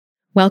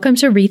Welcome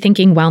to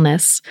Rethinking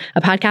Wellness,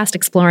 a podcast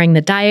exploring the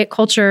diet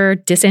culture,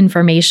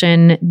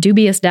 disinformation,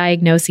 dubious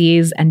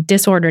diagnoses, and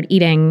disordered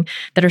eating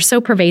that are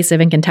so pervasive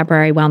in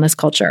contemporary wellness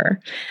culture,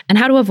 and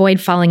how to avoid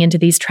falling into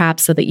these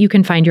traps so that you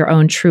can find your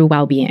own true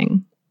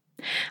well-being.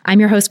 I'm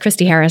your host,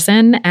 Christy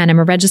Harrison, and I'm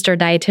a registered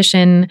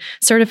dietitian,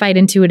 certified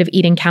intuitive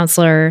eating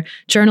counselor,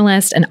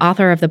 journalist, and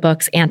author of the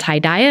books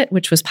Anti-Diet,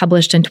 which was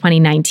published in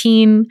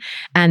 2019,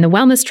 and The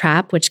Wellness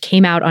Trap, which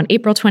came out on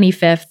April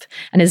 25th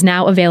and is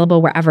now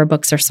available wherever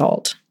books are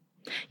sold.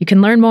 You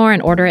can learn more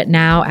and order it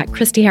now at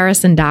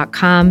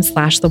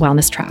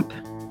christyharrison.com/thewellnesstrap.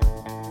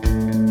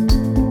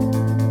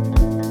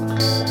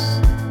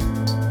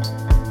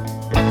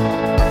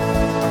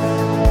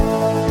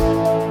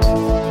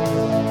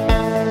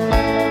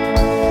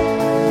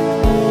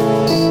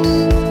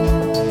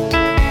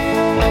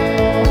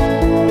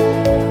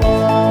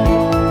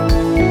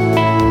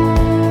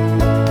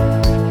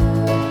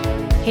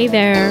 Hey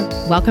there,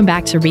 welcome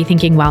back to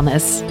Rethinking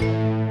Wellness.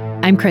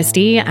 I'm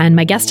Christy, and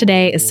my guest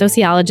today is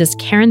sociologist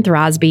Karen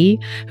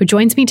Throsby, who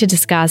joins me to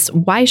discuss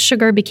why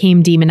sugar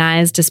became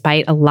demonized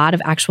despite a lot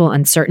of actual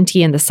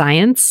uncertainty in the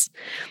science,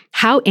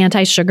 how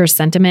anti-sugar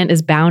sentiment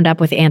is bound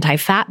up with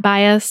anti-fat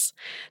bias,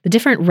 the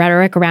different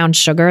rhetoric around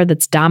sugar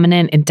that's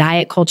dominant in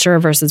diet culture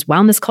versus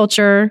wellness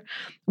culture,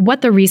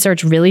 what the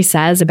research really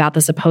says about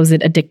the supposed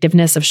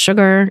addictiveness of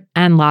sugar,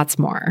 and lots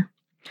more.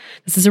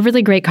 This is a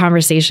really great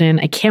conversation.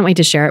 I can't wait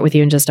to share it with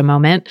you in just a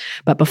moment.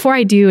 But before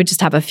I do, I just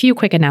have a few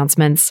quick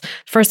announcements.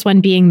 First one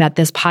being that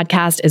this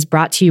podcast is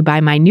brought to you by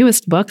my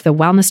newest book, The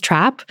Wellness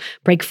Trap: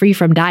 Break Free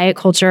from Diet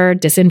Culture,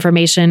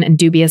 Disinformation, and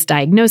Dubious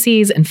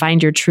Diagnoses and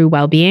Find Your True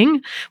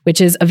Well-Being,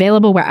 which is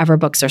available wherever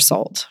books are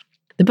sold.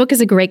 The book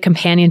is a great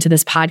companion to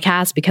this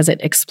podcast because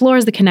it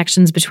explores the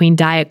connections between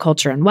diet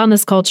culture and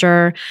wellness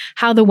culture,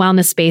 how the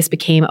wellness space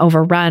became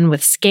overrun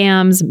with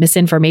scams,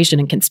 misinformation,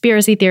 and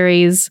conspiracy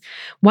theories,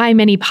 why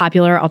many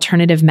popular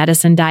alternative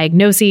medicine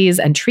diagnoses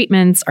and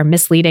treatments are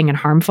misleading and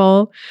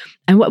harmful,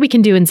 and what we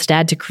can do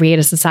instead to create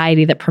a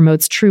society that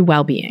promotes true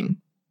well-being.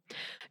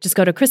 Just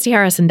go to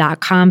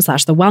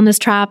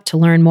christyharrison.com/thewellnesstrap to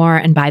learn more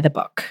and buy the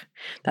book.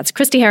 That's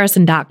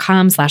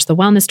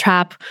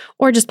christyharrison.com/thewellnesstrap,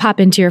 or just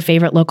pop into your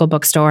favorite local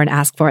bookstore and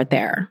ask for it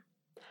there.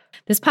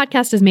 This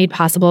podcast is made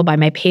possible by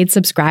my paid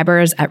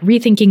subscribers at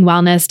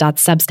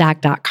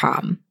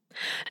rethinkingwellness.substack.com.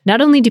 Not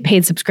only do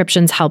paid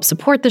subscriptions help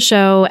support the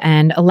show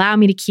and allow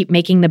me to keep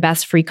making the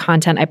best free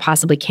content I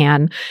possibly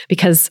can,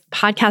 because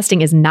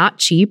podcasting is not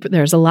cheap.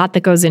 There's a lot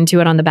that goes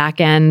into it on the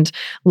back end,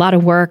 a lot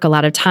of work, a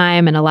lot of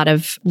time, and a lot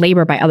of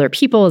labor by other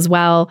people as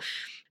well.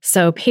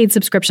 So paid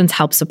subscriptions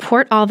help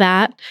support all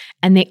that.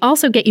 And they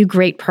also get you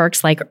great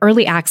perks like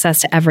early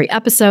access to every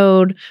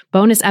episode,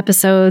 bonus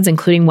episodes,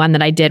 including one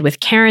that I did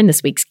with Karen,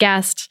 this week's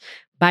guest,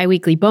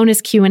 bi-weekly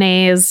bonus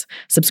Q&As,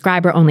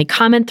 subscriber-only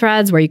comment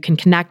threads where you can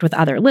connect with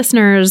other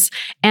listeners,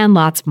 and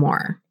lots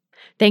more.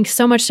 Thanks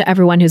so much to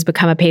everyone who's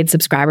become a paid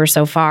subscriber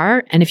so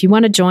far. And if you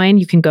want to join,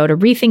 you can go to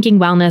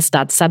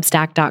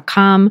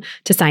rethinkingwellness.substack.com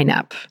to sign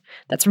up.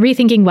 That's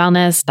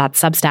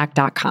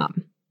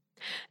rethinkingwellness.substack.com.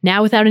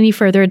 Now, without any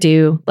further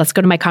ado, let's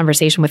go to my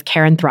conversation with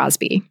Karen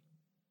Throsby.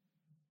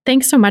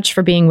 Thanks so much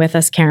for being with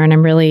us, Karen.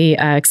 I'm really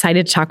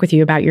excited to talk with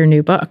you about your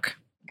new book.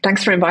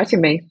 Thanks for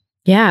inviting me.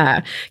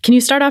 Yeah. Can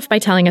you start off by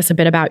telling us a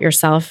bit about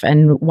yourself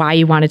and why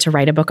you wanted to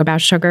write a book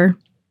about sugar?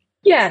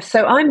 Yeah,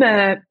 so I'm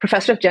a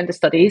professor of gender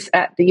studies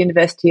at the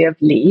University of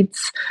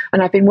Leeds,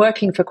 and I've been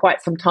working for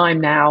quite some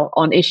time now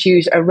on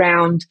issues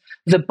around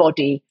the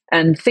body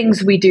and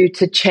things we do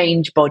to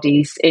change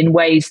bodies in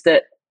ways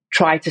that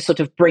try to sort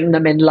of bring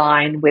them in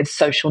line with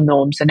social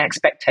norms and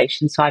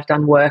expectations. So I've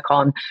done work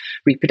on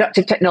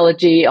reproductive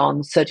technology,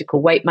 on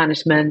surgical weight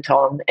management,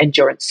 on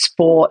endurance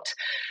sport.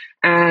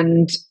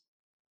 And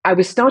I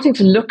was starting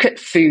to look at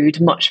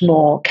food much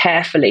more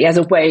carefully as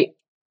a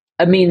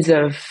means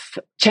of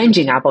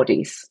changing our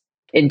bodies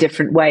in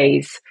different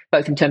ways,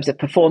 both in terms of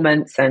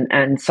performance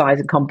and size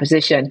and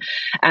composition.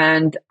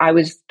 And I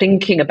was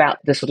thinking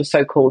about the sort of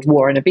so-called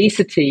war on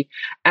obesity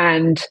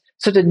and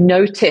sort of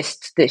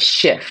noticed this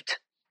shift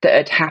that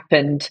had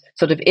happened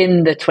sort of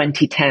in the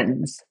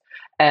 2010s,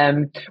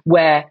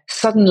 where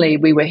suddenly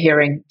we were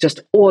hearing just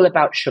all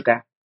about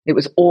sugar. It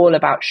was all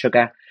about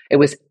sugar. It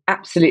was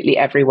absolutely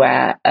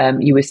everywhere.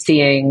 You were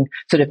seeing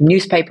sort of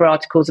newspaper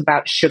articles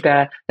about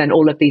sugar. Then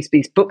all of these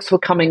books were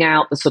coming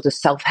out, the sort of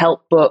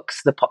self-help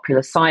books, the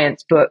popular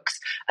science books.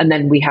 And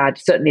then we had,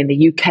 certainly in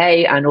the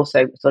UK and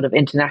also sort of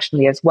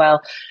internationally as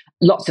well,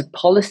 lots of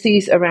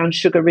policies around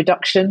sugar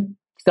reduction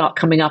start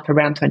coming up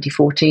around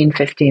 2014,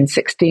 15,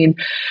 16.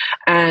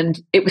 And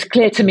it was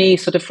clear to me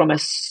sort of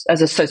as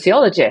a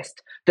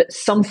sociologist that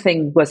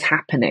something was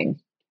happening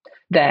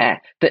there,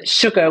 that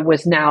sugar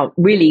was now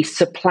really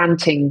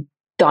supplanting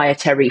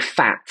dietary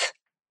fat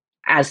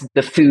as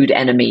the food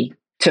enemy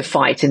to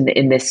fight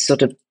in this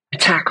sort of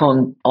attack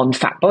on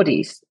fat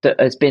bodies that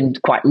has been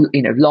quite,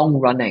 long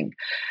running.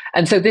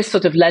 And so this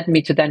sort of led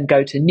me to then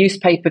go to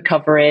newspaper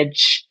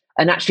coverage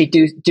and actually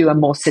do a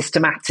more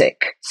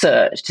systematic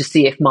search to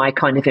see if my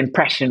kind of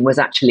impression was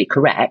actually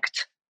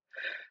correct.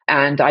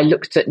 And I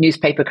looked at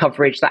newspaper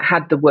coverage that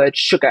had the word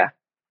sugar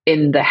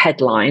in the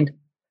headline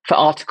for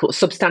articles,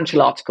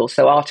 substantial articles,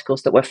 so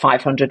articles that were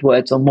 500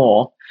 words or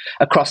more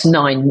across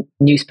 9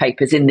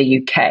 newspapers in the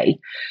UK.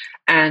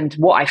 And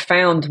what I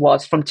found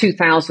was from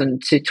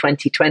 2000 to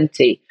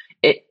 2020,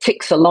 it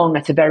ticks along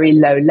at a very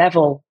low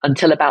level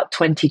until about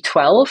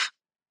 2012.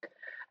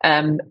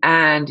 And,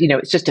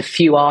 it's just a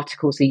few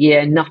articles a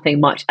year, nothing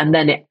much. And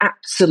then it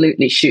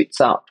absolutely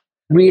shoots up,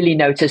 really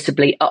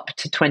noticeably up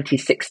to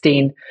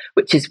 2016,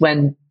 which is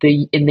when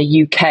in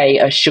the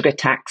UK, a sugar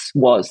tax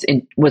was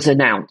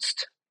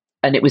announced,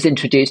 and it was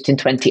introduced in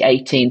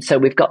 2018. So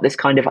we've got this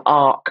kind of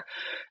arc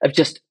of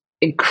just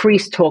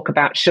increased talk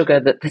about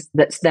sugar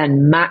that's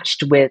then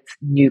matched with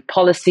new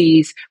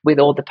policies, with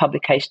all the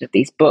publication of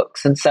these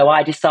books. And so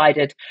I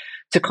decided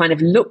to kind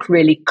of look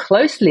really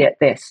closely at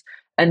this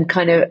and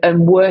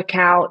work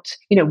out,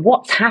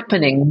 what's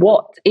happening,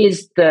 what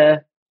is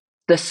the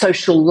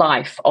social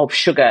life of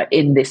sugar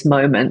in this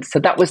moment. So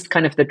that was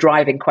kind of the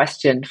driving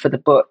question for the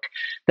book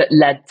that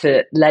led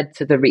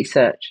to the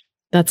research.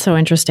 That's so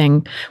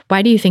interesting.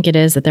 Why do you think it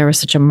is that there was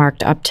such a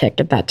marked uptick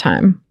at that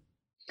time?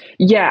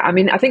 Yeah,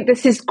 I think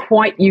this is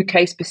quite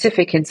UK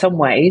specific in some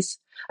ways.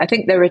 I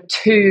think there are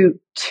two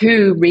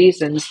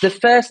reasons. The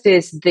first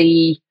is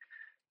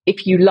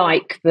if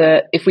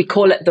we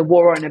call it the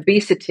war on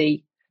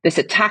obesity, this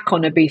attack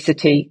on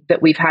obesity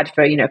that we've had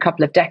for, a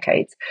couple of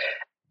decades,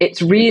 it's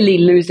really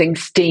losing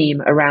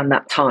steam around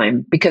that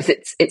time because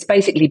it's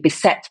basically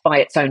beset by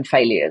its own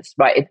failures,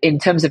 right? In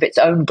terms of its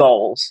own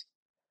goals,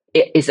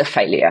 it is a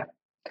failure.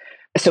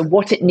 So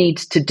what it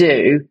needs to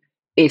do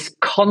is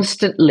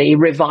constantly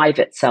revive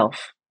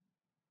itself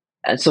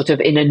and sort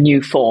of in a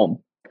new form.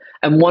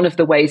 And one of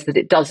the ways that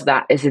it does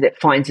that is that it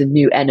finds a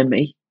new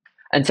enemy.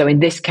 And so in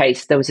this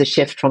case, there was a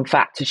shift from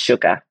fat to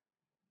sugar.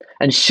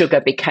 And sugar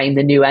became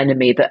the new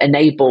enemy that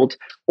enabled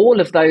all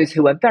of those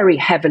who were very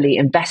heavily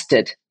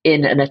invested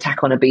in an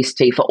attack on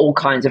obesity for all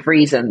kinds of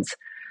reasons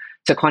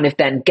to kind of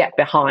then get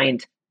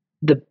behind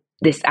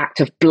this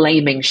act of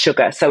blaming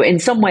sugar. So in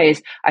some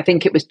ways, I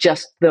think it was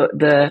just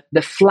the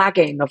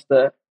flagging of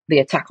the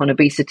attack on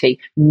obesity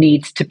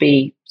needs to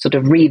be sort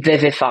of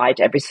revivified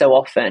every so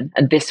often.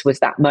 And this was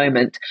that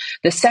moment.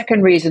 The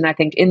second reason I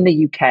think in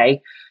the UK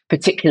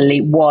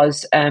particularly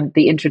was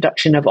the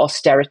introduction of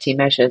austerity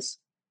measures,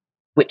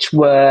 which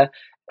were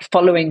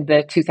following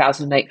the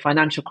 2008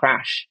 financial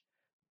crash.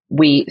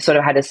 We sort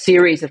of had a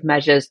series of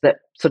measures that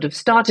sort of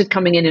started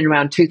coming in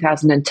around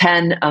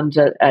 2010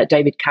 under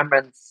David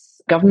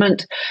Cameron's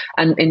government.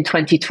 And in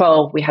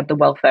 2012, we had the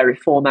Welfare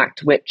Reform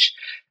Act, which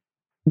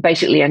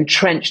basically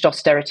entrenched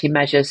austerity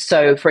measures.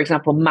 So, for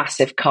example,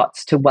 massive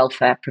cuts to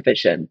welfare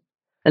provision,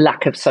 a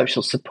lack of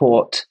social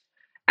support,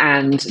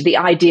 and the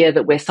idea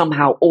that we're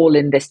somehow all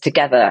in this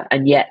together,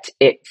 and yet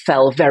it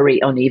fell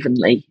very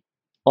unevenly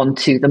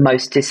onto the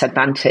most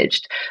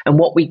disadvantaged. And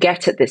what we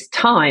get at this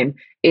time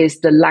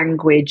is the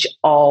language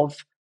of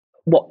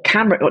what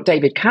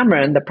David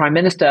Cameron, the Prime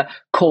Minister,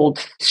 called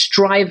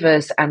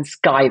strivers and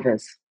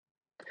skivers.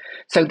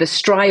 So the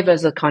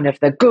strivers are kind of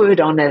the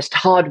good, honest,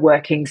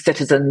 hardworking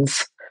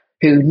citizens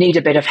who need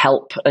a bit of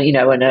help,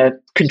 and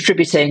are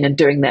contributing and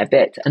doing their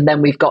bit. And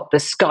then we've got the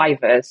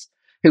skivers,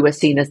 who are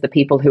seen as the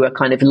people who are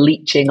kind of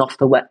leeching off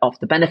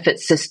the benefit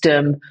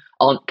system,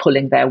 aren't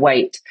pulling their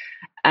weight.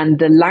 And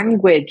the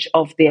language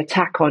of the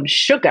attack on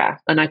sugar,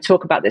 and I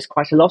talk about this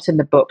quite a lot in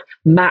the book,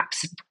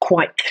 maps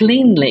quite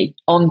cleanly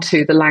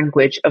onto the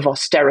language of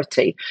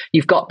austerity.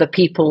 You've got the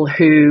people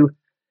who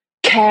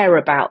care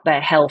about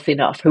their health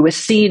enough, who are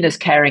seen as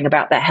caring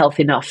about their health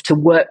enough to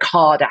work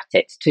hard at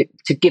it,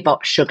 to give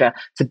up sugar,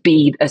 to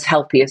be as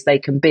healthy as they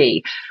can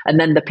be. And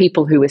then the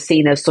people who are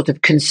seen as sort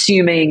of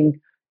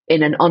consuming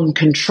in an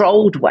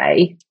uncontrolled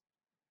way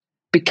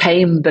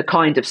became the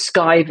kind of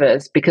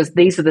skivers, because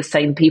these are the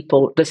same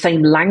people, the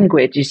same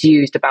language is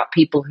used about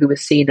people who are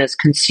seen as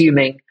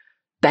consuming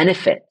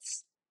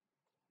benefits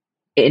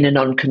in an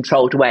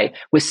uncontrolled way.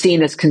 We're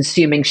seen as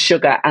consuming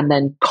sugar and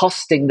then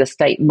costing the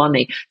state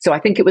money. So I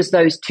think it was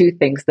those two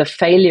things, the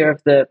failure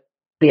of the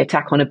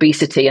attack on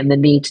obesity and the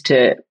need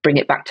to bring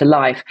it back to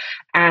life,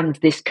 and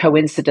this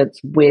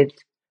coincidence with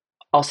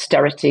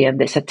austerity and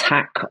this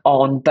attack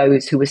on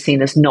those who were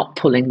seen as not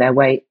pulling their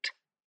weight.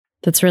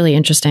 That's really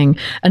interesting.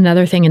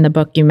 Another thing in the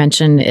book you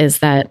mentioned is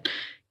that,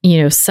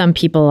 some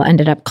people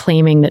ended up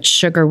claiming that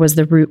sugar was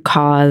the root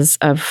cause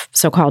of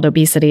so-called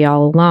obesity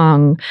all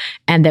along,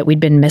 and that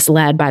we'd been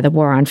misled by the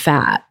war on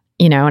fat.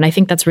 And I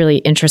think that's really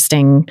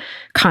interesting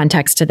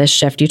context to this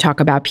shift. You talk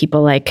about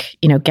people like,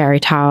 Gary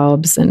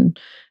Taubes and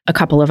a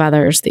couple of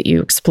others that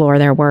you explore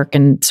their work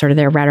and sort of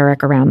their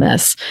rhetoric around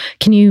this.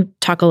 Can you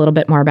talk a little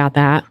bit more about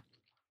that?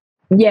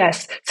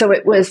 Yes. So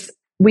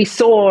we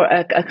saw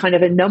a kind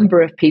of a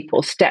number of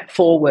people step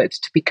forward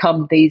to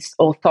become these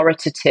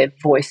authoritative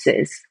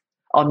voices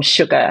on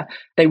sugar.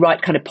 They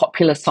write kind of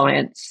popular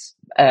science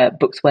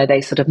books where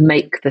they sort of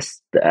make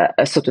this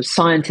a sort of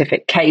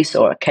scientific case,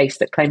 or a case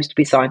that claims to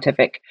be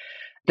scientific.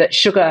 that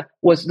sugar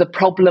was the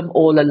problem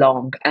all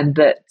along, and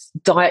that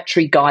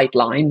dietary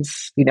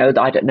guidelines,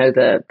 I don't know,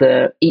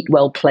 the Eat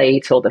Well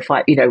plate or the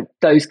five,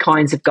 those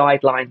kinds of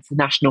guidelines, the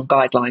national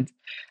guidelines,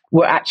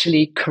 were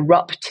actually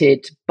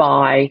corrupted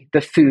by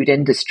the food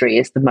industry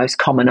is the most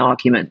common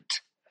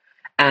argument.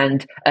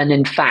 And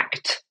in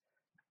fact,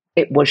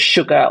 it was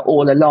sugar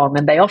all along.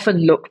 And they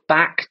often look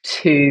back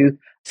to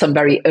some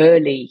very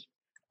early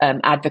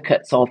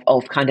advocates of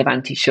kind of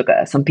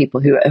anti-sugar, some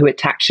people who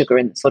attacked sugar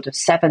in the sort of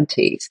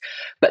 70s.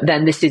 But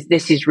then this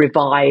is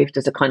revived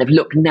as a kind of,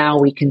 look, now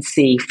we can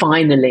see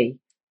finally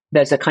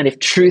there's a kind of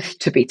truth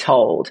to be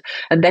told.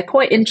 And they're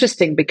quite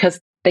interesting because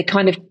they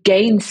kind of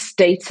gain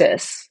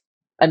status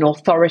and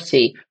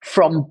authority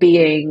from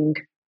being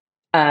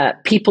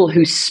people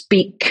who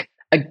speak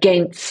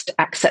against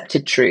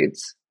accepted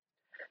truths.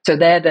 So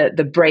they're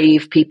the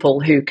brave people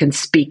who can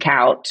speak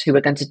out, who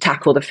are going to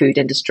tackle the food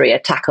industry or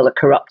tackle a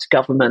corrupt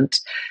government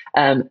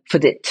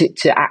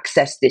to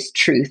access this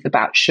truth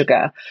about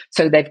sugar.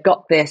 So they've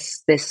got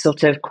this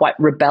sort of quite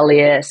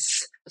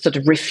rebellious sort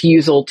of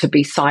refusal to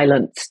be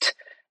silenced,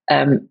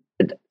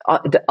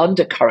 the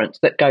undercurrent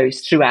that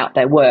goes throughout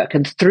their work.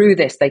 And through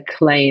this, they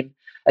claim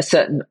a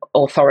certain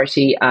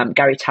authority.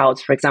 Gary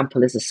Towles, for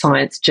example, is a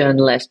science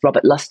journalist.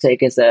 Robert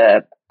Lustig is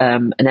an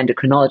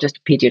endocrinologist,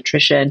 a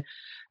pediatrician.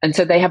 And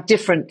so they have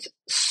different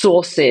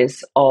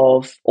sources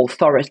of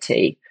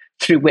authority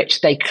through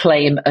which they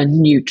claim a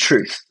new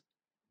truth,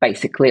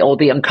 basically, or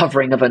the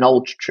uncovering of an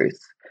old truth.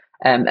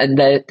 And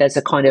there's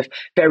a kind of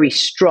very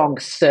strong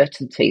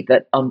certainty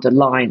that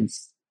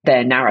underlines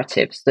their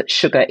narratives that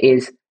sugar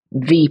is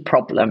the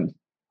problem.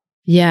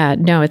 Yeah,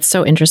 no, it's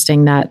so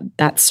interesting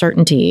that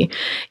certainty,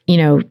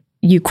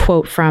 you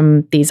quote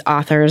from these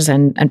authors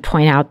and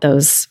point out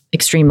those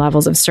extreme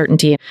levels of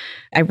certainty.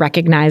 I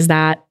recognize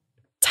that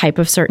type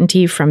of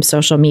certainty from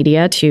social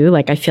media too.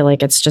 Like, I feel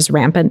like it's just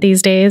rampant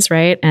these days,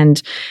 right?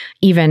 And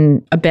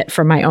even a bit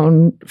from my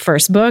own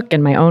first book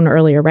and my own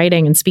earlier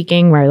writing and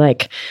speaking, where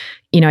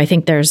I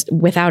think there's,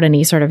 without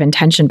any sort of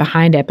intention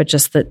behind it, but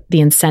just the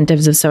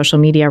incentives of social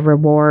media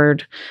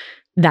reward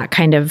that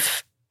kind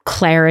of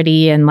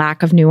clarity and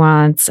lack of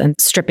nuance and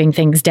stripping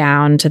things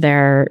down to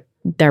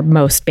their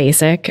most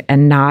basic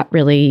and not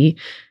really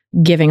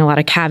giving a lot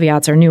of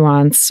caveats or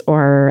nuance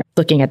or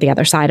looking at the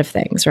other side of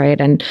things, right?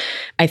 And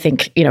I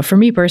think, for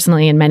me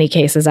personally, in many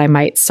cases, I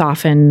might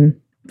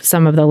soften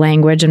some of the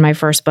language in my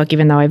first book,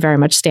 even though I very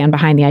much stand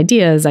behind the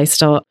ideas.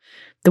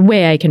 The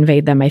way I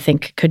conveyed them, I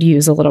think could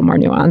use a little more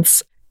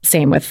nuance.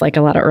 Same with like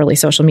a lot of early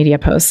social media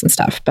posts and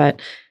stuff. But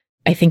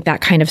I think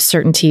that kind of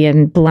certainty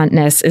and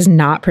bluntness is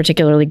not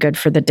particularly good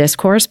for the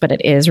discourse, but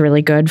it is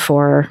really good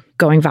for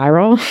going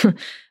viral.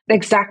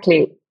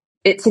 Exactly.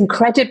 It's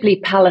incredibly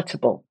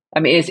palatable. I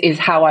mean, is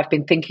how I've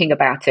been thinking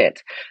about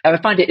it. I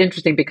find it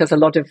interesting because a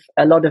lot of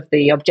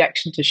the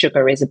objection to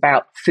sugar is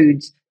about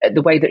foods,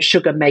 the way that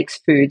sugar makes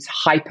foods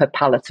hyper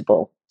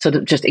palatable, sort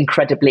of just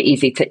incredibly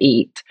easy to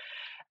eat.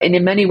 And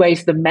in many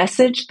ways,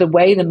 the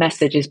way the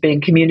message is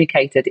being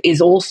communicated is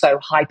also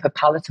hyper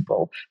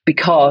palatable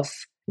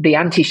because the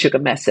anti-sugar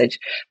message,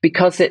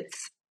 because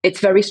it's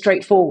very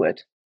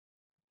straightforward.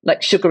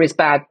 Like, sugar is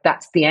bad,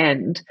 that's the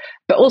end.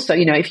 But also,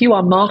 if you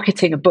are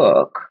marketing a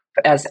book,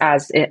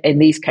 as in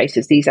these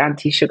cases, these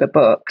anti-sugar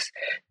books,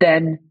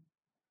 then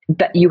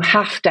that you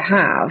have to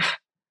have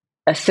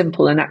a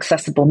simple and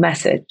accessible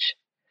message.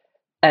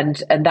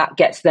 And that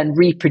gets then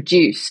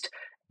reproduced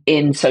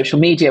in social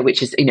media,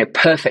 which is,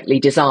 perfectly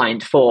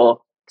designed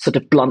for sort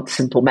of blunt,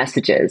 simple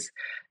messages,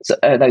 so,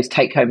 those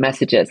take-home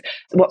messages.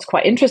 What's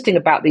quite interesting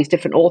about these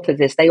different authors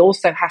is they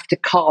also have to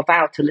carve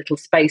out a little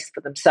space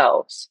for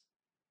themselves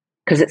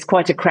because it's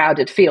quite a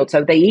crowded field.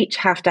 So they each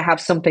have to have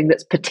something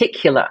that's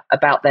particular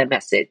about their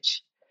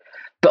message,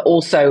 but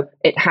also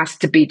it has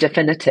to be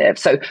definitive.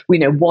 So,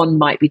 one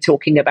might be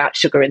talking about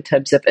sugar in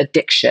terms of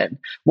addiction.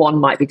 One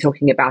might be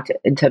talking about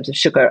it in terms of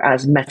sugar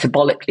as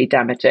metabolically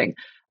damaging.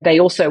 They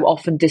also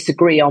often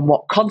disagree on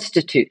what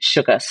constitutes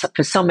sugar. So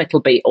for some, it'll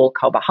be all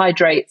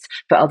carbohydrates.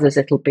 For others,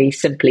 it'll be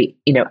simply,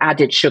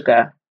 added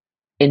sugar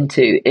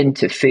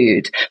into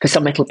food. For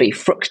some, it'll be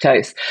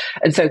fructose.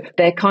 And so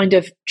they're kind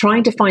of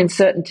trying to find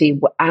certainty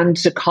and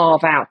to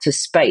carve out a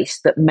space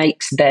that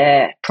makes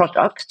their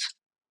product,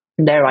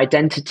 their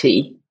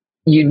identity,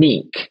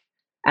 unique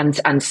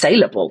and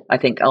saleable, I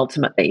think,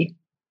 ultimately.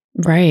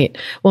 Right.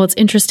 Well, it's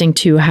interesting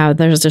too how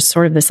there's just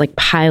sort of this like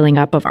piling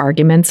up of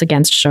arguments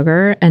against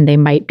sugar, and they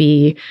might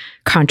be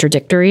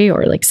contradictory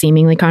or like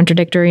seemingly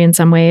contradictory in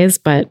some ways,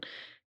 but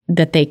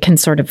that they can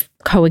sort of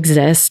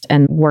coexist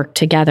and work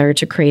together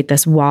to create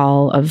this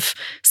wall of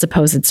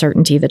supposed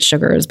certainty that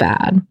sugar is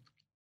bad.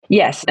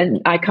 Yes. And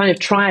I kind of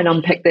try and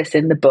unpick this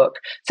in the book.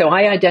 So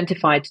I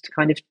identified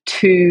kind of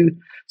two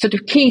sort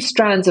of key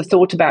strands of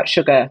thought about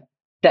sugar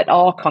that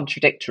are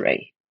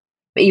contradictory,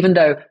 even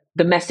though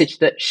the message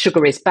that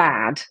sugar is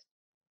bad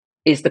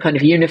is the kind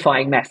of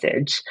unifying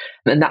message,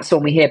 and that's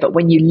all we hear. But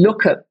when you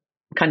look at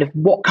kind of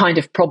what kind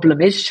of problem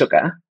is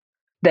sugar,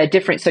 they're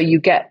different. So you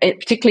get,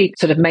 particularly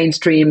sort of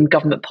mainstream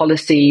government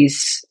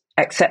policies,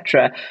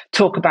 etc.,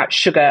 talk about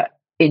sugar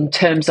in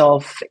terms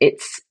of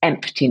its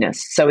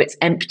emptiness. So it's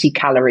empty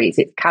calories.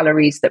 It's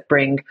calories that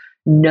bring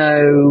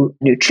no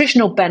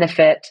nutritional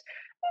benefit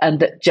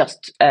and that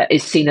just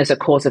is seen as a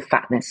cause of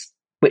fatness,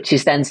 which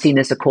is then seen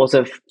as a cause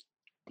of,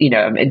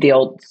 in the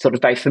old sort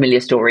of very familiar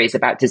stories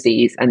about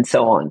disease and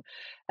so on.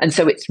 And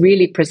so it's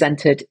really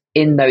presented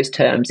in those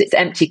terms. It's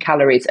empty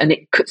calories, and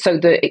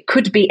it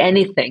could be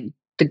anything.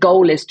 The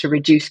goal is to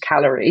reduce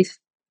calories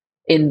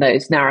in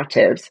those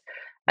narratives,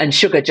 and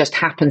sugar just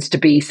happens to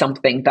be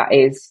something that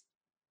is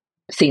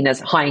seen as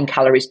high in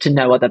calories to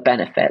no other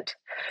benefit.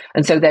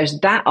 And so there's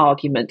that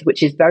argument,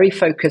 which is very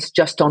focused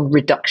just on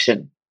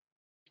reduction.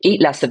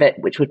 Eat less of it,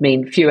 which would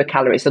mean fewer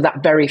calories. So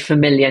that very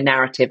familiar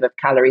narrative of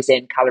calories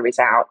in, calories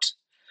out,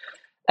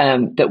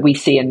 that we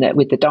see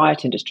with the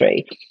diet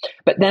industry.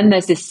 But then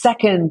there's this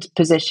second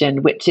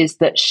position, which is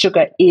that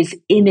sugar is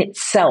in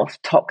itself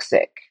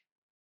toxic.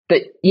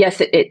 That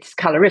yes, it's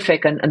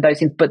calorific and those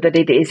things, but that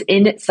it is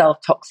in itself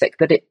toxic,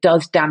 that it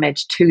does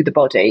damage to the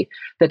body,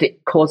 that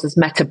it causes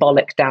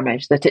metabolic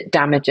damage, that it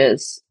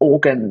damages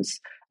organs,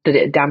 that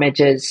it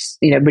damages,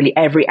 really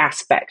every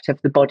aspect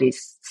of the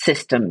body's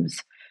systems.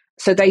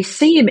 So they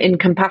seem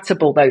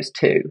incompatible, those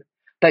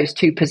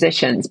two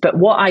positions. But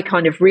what I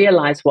kind of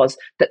realized was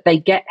that they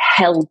get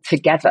held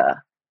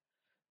together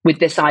with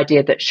this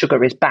idea that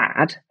sugar is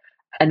bad.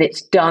 And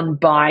it's done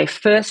by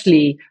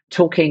firstly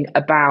talking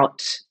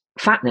about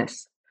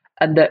fatness,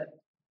 and that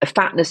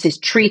fatness is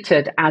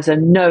treated as a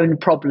known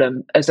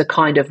problem, as a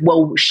kind of,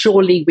 well,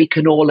 surely we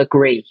can all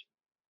agree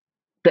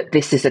that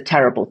this is a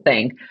terrible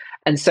thing.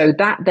 And so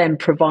that then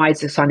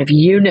provides a kind of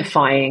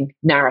unifying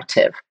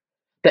narrative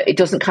that it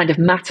doesn't kind of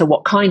matter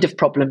what kind of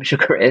problem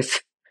sugar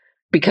is,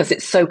 because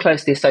it's so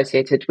closely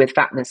associated with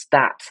fatness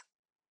that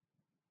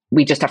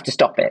we just have to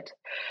stop it.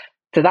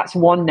 So that's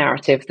one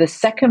narrative. The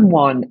second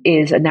one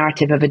is a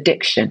narrative of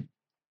addiction,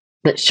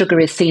 that sugar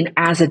is seen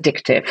as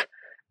addictive.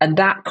 And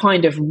that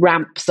kind of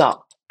ramps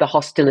up the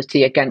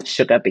hostility against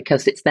sugar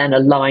because it's then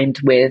aligned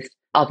with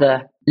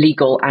other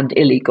legal and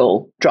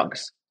illegal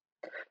drugs.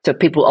 So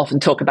people often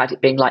talk about it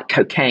being like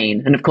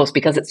cocaine. And of course,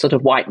 because it's sort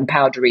of white and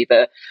powdery,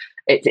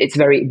 it's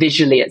very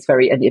visually, it's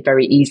a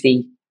very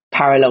easy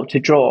parallel to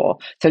draw.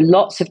 So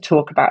lots of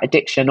talk about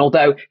addiction,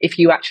 although if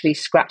you actually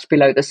scratch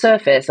below the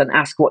surface and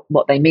ask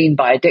what they mean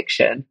by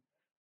addiction,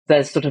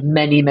 there's sort of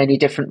many, many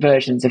different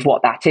versions of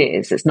what that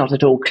is. It's not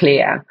at all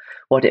clear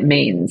what it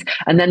means.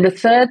 And then the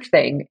third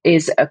thing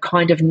is a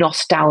kind of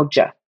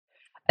nostalgia.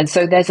 And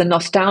so there's a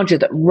nostalgia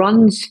that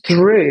runs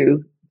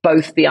through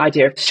both the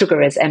idea of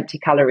sugar as empty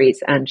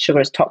calories and sugar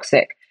as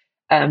toxic.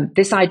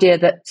 This idea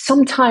that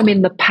sometime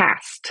in the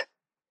past,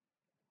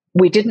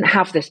 we didn't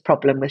have this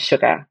problem with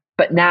sugar,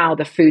 but now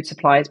the food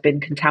supply has been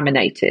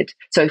contaminated.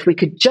 So if we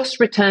could just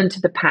return to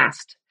the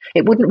past,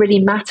 it wouldn't really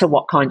matter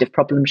what kind of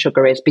problem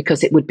sugar is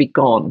because it would be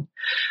gone.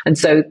 And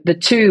so the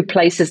two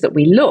places that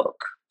we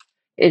look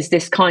is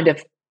this kind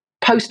of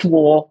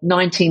post-war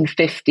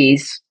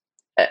 1950s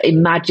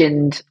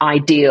imagined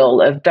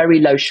ideal of very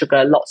low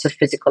sugar, lots of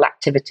physical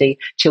activity,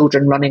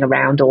 children running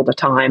around all the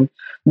time,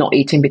 not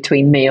eating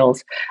between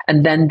meals.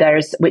 And then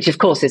there's, which of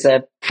course is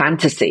a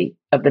fantasy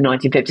of the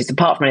 1950s,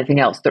 apart from anything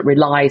else, that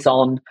relies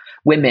on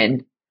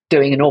women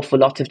doing an awful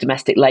lot of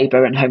domestic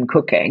labor and home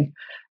cooking.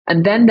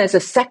 And then there's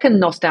a second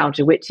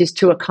nostalgia, which is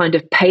to a kind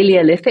of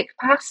Paleolithic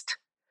past,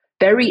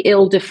 very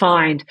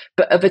ill-defined,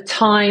 but of a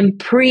time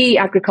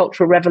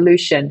pre-agricultural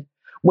revolution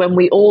when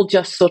we all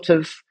just sort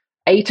of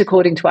ate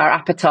according to our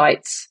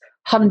appetites,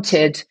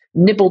 hunted,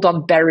 nibbled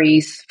on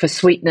berries for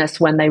sweetness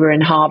when they were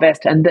in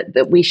harvest, and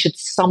that we should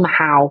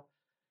somehow,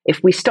 if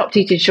we stopped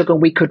eating sugar,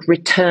 we could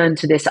return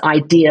to this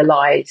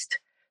idealized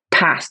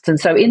past. And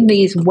so in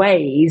these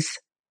ways,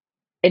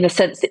 in a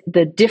sense,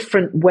 the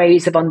different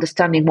ways of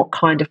understanding what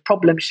kind of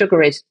problem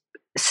sugar is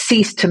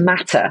cease to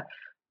matter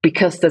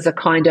because there's a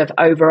kind of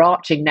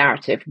overarching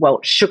narrative. Well,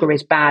 sugar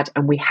is bad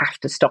and we have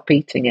to stop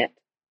eating it.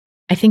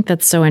 I think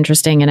that's so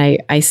interesting. And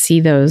I see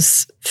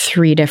those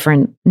three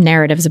different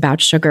narratives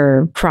about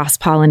sugar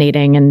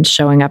cross-pollinating and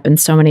showing up in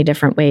so many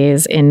different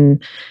ways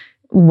in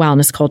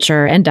wellness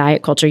culture and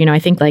diet culture. I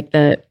think like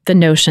the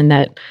notion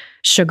that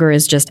sugar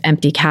is just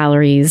empty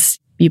calories,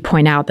 you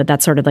point out that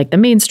that's sort of like the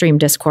mainstream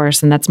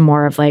discourse, and that's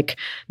more of like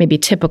maybe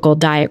typical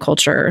diet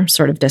culture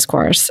sort of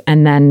discourse.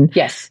 And then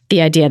yes,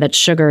 the idea that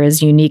sugar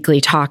is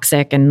uniquely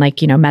toxic and like,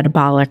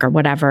 metabolic or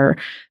whatever,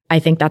 I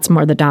think that's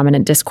more the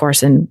dominant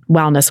discourse in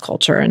wellness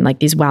culture and like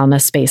these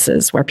wellness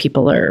spaces where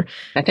people are.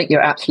 I think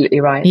you're absolutely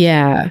right.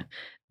 Yeah.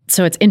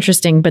 So it's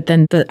interesting. But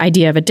then the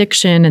idea of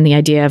addiction and the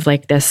idea of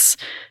like this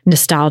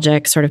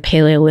nostalgic sort of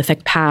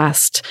Paleolithic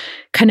past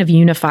kind of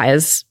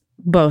unifies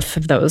both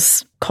of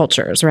those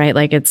cultures, right?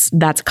 Like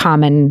that's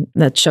common,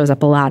 that shows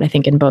up a lot, I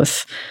think, in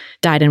both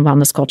diet and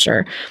wellness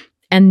culture.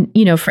 And,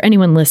 for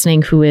anyone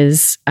listening who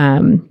is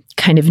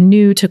kind of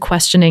new to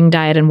questioning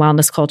diet and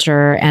wellness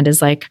culture and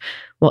is like,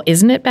 well,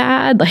 isn't it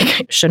bad?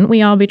 Like, shouldn't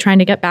we all be trying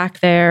to get back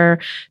there?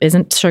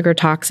 Isn't sugar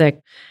toxic?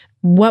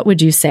 what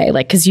would you say?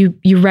 Like, because you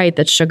write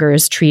that sugar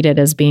is treated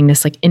as being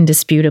this like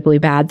indisputably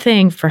bad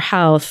thing for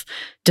health,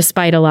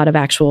 despite a lot of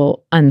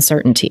actual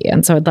uncertainty.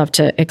 And so I'd love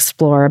to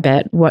explore a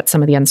bit what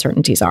some of the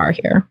uncertainties are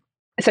here.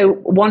 So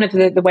one of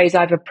the ways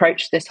I've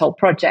approached this whole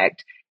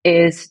project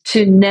is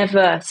to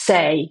never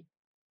say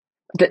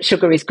that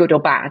sugar is good or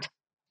bad.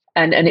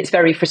 And it's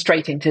very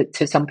frustrating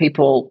to some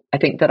people, I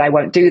think, that I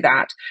won't do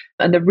that.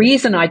 And the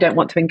reason I don't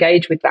want to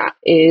engage with that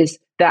is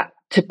that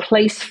to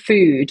place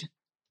food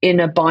in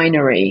a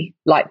binary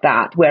like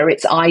that, where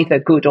it's either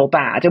good or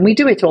bad. And we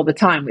do it all the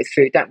time with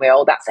food, don't we?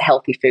 Oh, that's a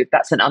healthy food.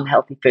 That's an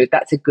unhealthy food.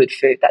 That's a good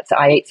food.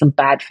 I ate some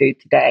bad food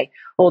today.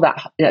 All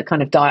that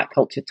kind of diet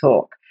culture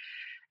talk.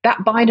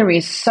 That binary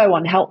is so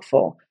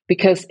unhelpful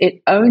because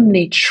it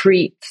only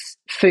treats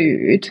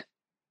food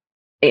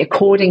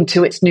according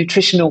to its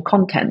nutritional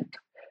content.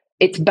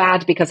 It's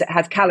bad because it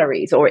has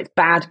calories, or it's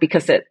bad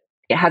because it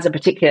has a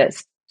particular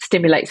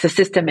stimulates the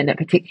system in a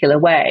particular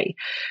way.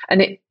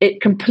 And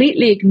it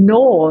completely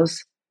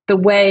ignores the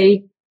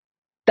way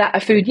that a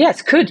food,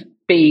 yes, could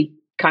be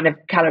kind of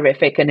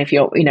calorific, and if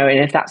and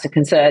if that's a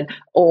concern,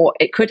 or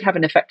it could have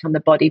an effect on the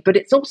body, but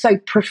it's also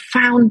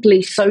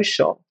profoundly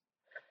social.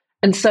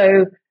 And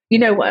so,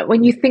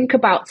 when you think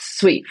about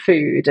sweet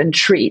food and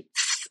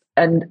treats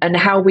and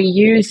how we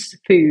use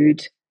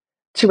food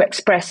to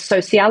express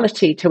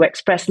sociality, to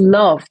express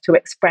love, to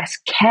express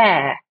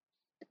care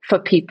for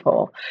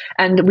people,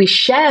 and we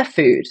share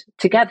food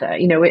together.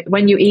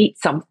 When you eat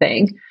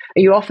something,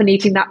 you're often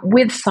eating that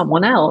with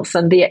someone else,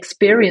 and the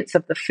experience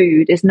of the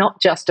food is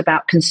not just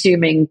about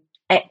consuming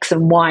X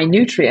and Y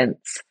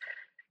nutrients.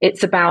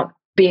 It's about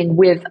being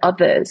with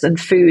others, and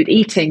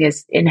eating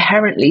is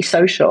inherently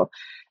social.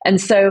 And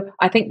so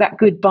I think that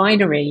good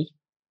binary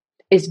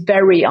is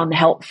very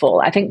unhelpful.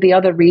 I think the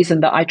other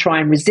reason that I try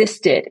and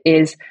resist it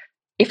is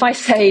if I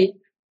say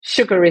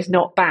sugar is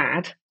not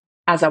bad,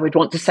 as I would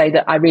want to say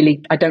that I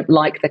don't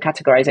like the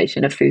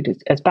categorization of food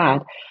as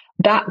bad,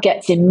 that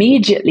gets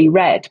immediately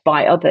read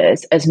by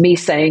others as me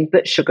saying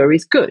that sugar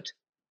is good.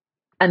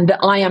 And that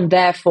I am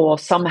therefore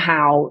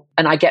somehow,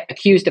 and I get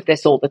accused of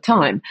this all the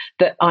time,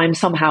 that I'm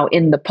somehow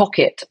in the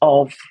pocket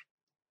of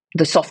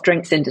the soft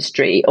drinks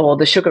industry or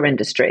the sugar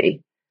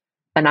industry.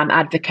 And I'm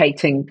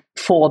advocating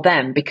for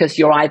them because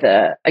you're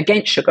either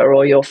against sugar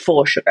or you're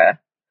for sugar.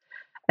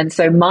 And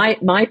so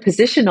my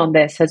position on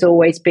this has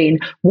always been,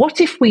 what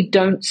if we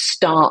don't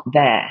start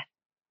there?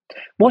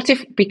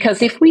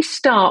 Because if we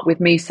start with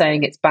me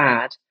saying it's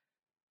bad,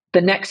 the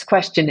next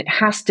question, it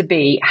has to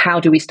be, how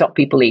do we stop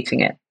people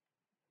eating it?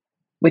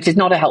 Which is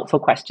not a helpful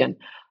question.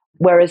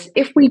 Whereas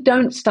if we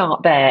don't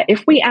start there,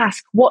 if we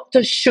ask, what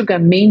does sugar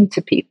mean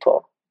to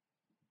people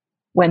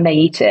when they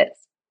eat it?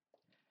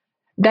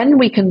 Then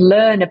we can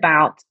learn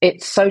about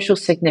its social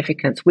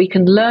significance. We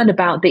can learn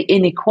about the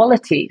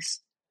inequalities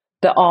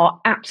that are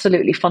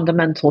absolutely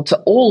fundamental to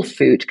all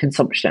food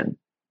consumption,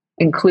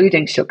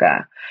 including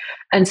sugar.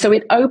 And so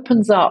it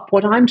opens up,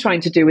 what I'm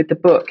trying to do with the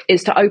book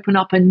is to open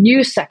up a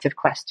new set of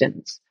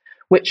questions,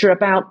 which are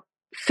about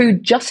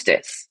food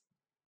justice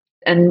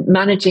and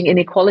managing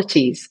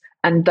inequalities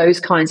and those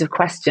kinds of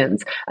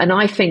questions. And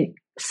I think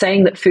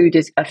saying that food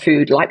is a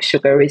food like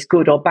sugar is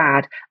good or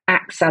bad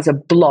acts as a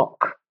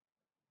block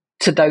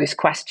to those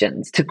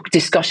questions, to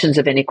discussions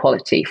of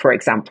inequality, for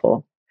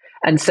example.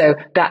 And so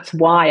that's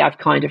why I've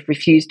kind of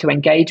refused to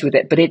engage with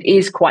it. But it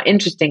is quite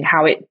interesting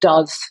how it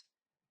does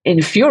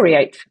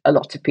infuriate a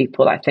lot of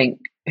people, I think,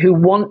 who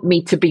want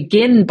me to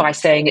begin by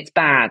saying it's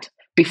bad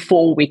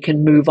before we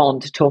can move on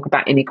to talk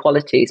about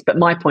inequalities. But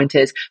my point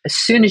is, as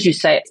soon as you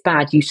say it's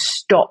bad, you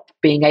stop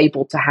being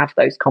able to have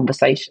those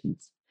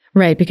conversations.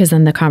 Right, because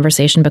then the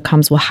conversation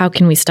becomes, well, how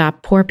can we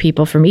stop poor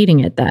people from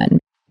eating it then?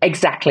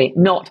 Exactly.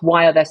 Not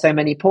why are there so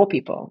many poor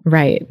people?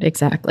 Right,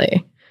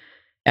 exactly.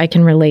 I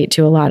can relate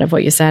to a lot of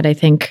what you said. I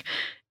think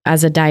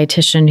as a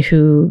dietitian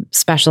who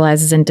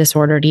specializes in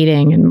disordered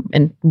eating,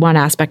 and one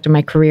aspect of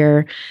my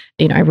career,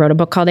 I wrote a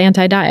book called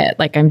Anti-Diet.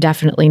 Like, I'm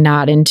definitely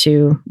not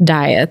into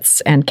diets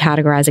and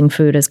categorizing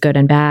food as good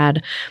and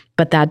bad.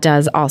 But that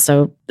does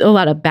also, a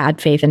lot of bad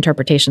faith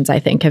interpretations, I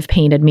think, have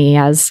painted me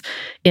as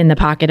in the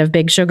pocket of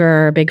big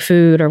sugar or big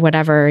food or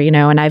whatever,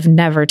 and I've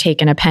never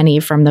taken a penny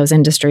from those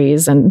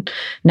industries and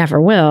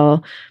never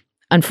will.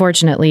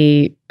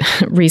 Unfortunately,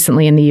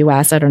 recently in the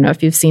US, I don't know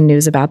if you've seen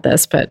news about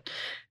this, but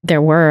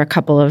there were a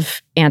couple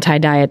of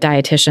anti-diet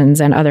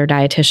dietitians and other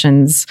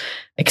dietitians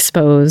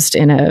exposed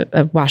in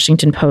a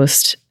Washington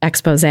Post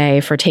expose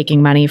for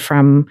taking money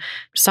from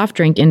soft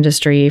drink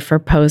industry for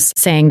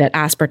posts saying that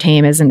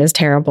aspartame isn't as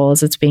terrible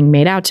as it's being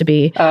made out to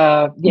be,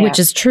 which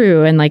is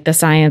true. And like the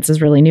science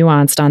is really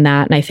nuanced on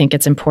that. And I think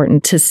it's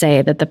important to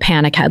say that the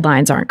panic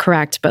headlines aren't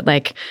correct, but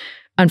like,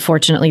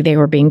 unfortunately, they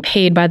were being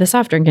paid by the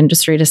soft drink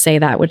industry to say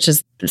that, which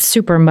is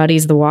super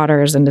muddies the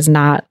waters and is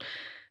not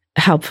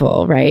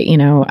helpful, right?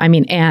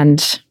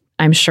 And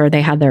I'm sure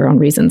they had their own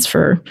reasons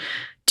for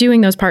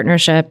doing those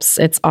partnerships.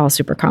 It's all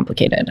super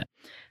complicated.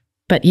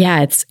 But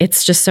yeah,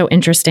 it's just so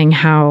interesting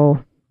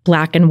how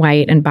black and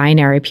white and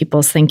binary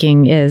people's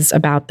thinking is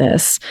about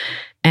this.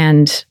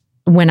 And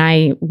when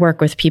I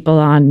work with people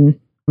on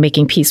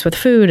making peace with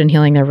food and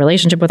healing their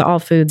relationship with all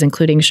foods,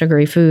 including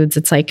sugary foods.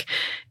 It's like,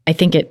 I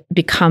think it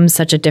becomes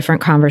such a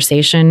different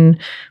conversation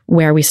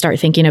where we start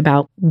thinking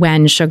about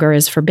when sugar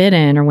is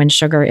forbidden or when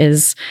sugar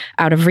is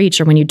out of reach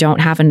or when you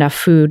don't have enough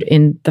food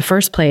in the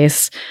first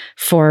place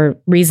for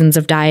reasons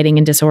of dieting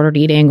and disordered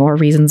eating or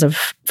reasons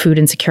of food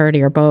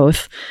insecurity or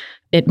both.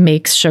 It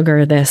makes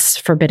sugar this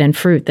forbidden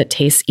fruit that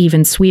tastes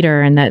even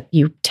sweeter and that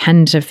you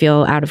tend to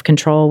feel out of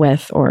control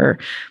with or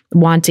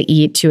want to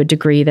eat to a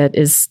degree that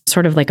is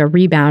sort of like a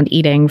rebound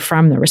eating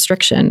from the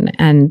restriction.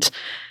 And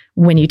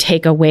when you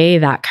take away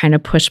that kind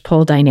of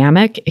push-pull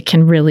dynamic, it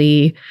can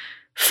really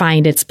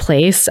find its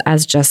place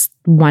as just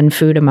one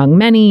food among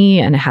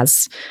many. And it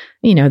has,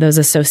 those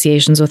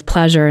associations with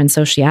pleasure and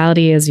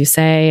sociality, as you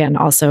say, and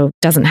also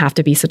doesn't have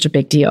to be such a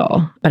big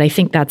deal. But I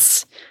think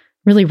that's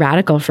really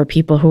radical for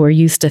people who are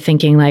used to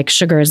thinking like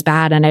sugar is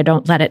bad and I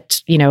don't let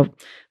it,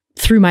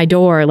 through my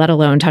door, let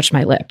alone touch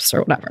my lips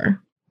or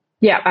whatever.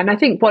 Yeah. And I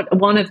think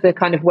one of the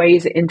kind of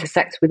ways it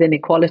intersects with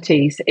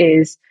inequalities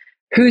is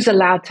who's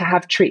allowed to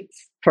have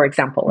treats, for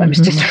example. And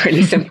it's just a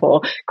really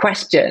simple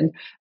question.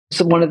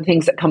 So one of the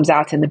things that comes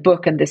out in the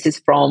book, and this is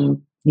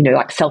from,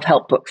 like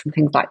self-help books and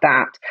things like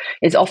that,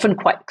 is often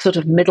quite sort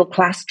of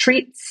middle-class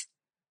treats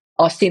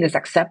are seen as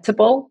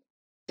acceptable.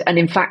 And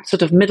in fact,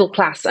 sort of middle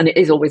class, and it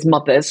is always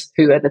mothers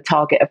who are the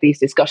target of these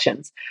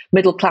discussions,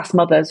 middle class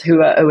mothers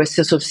who are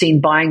sort of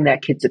seen buying their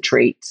kids a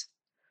treat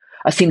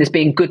are seen as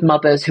being good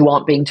mothers who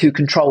aren't being too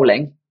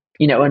controlling,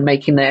 and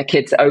making their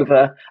kids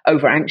over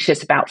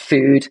anxious about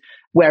food.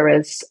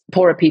 Whereas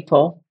poorer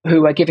people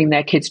who are giving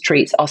their kids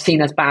treats are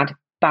seen as bad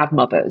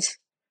mothers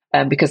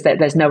because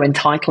there's no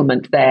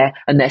entitlement there,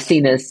 and they're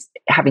seen as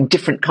having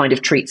different kind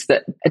of treats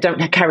that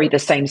don't carry the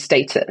same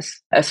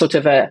status. A sort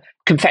of a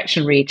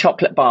confectionery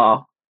chocolate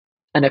bar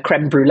and a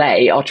creme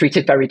brulee are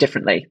treated very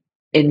differently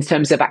in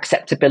terms of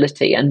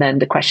acceptability. And then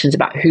the questions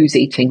about who's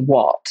eating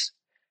what.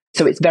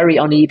 So it's very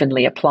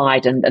unevenly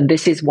applied. And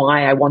this is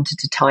why I wanted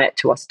to tie it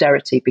to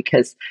austerity,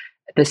 because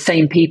the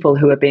same people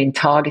who are being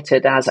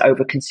targeted as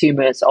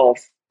overconsumers of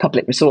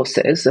public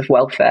resources, of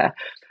welfare,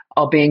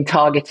 are being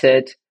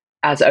targeted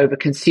as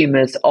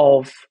overconsumers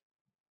of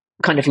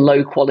kind of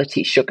low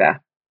quality sugar,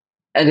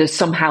 and as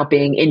somehow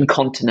being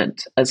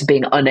incontinent, as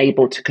being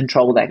unable to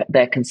control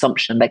their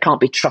consumption. They can't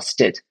be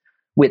trusted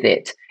with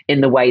it in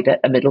the way that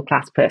a middle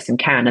class person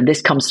can. And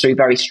this comes through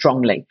very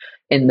strongly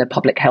in the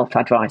public health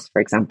advice,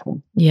 for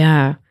example.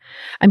 Yeah.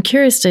 I'm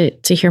curious to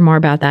hear more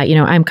about that.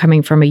 I'm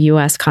coming from a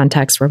US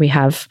context where we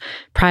have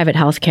private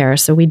healthcare,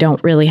 so we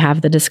don't really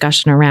have the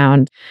discussion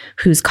around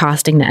who's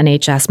costing the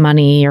NHS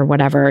money or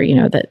whatever,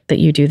 that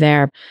you do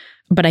there.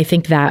 But I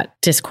think that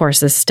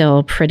discourse is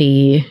still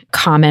pretty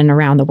common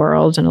around the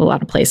world in a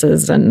lot of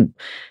places. And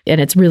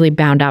it's really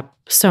bound up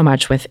so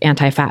much with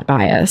anti-fat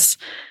bias.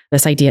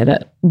 This idea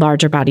that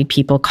larger bodied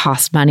people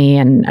cost money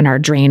and are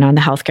a drain on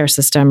the healthcare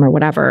system or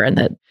whatever, and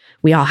that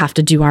we all have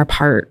to do our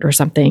part or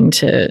something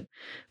to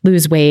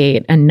lose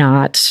weight and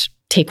not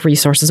take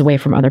resources away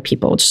from other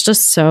people. It's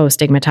just so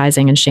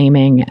stigmatizing and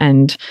shaming.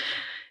 And,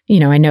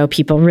 I know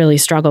people really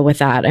struggle with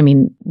that. I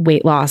mean,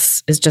 weight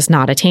loss is just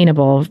not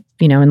attainable,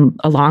 in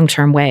a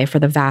long-term way for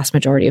the vast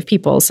majority of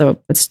people.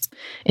 So it's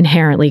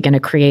inherently going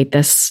to create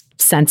this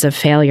sense of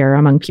failure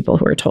among people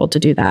who are told to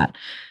do that.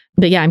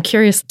 But yeah, I'm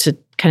curious to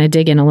kind of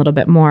dig in a little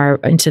bit more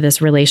into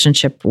this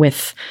relationship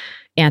with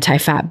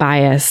anti-fat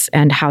bias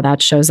and how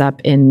that shows up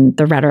in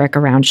the rhetoric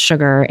around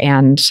sugar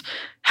and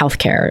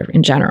healthcare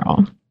in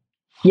general.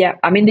 Yeah,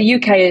 I mean, the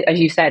UK, as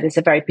you said, is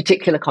a very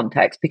particular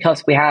context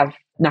because we have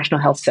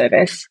National Health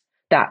Service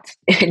that,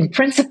 in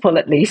principle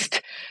at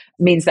least,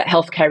 means that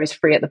healthcare is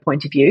free at the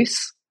point of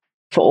use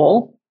for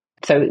all.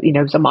 So, we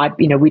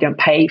don't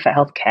pay for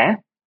healthcare,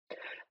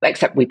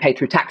 except we pay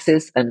through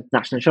taxes and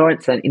national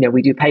insurance, and,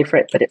 we do pay for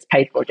it, but it's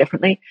paid for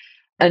differently.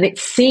 And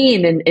it's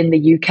seen in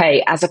the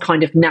UK as a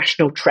kind of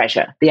national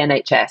treasure. The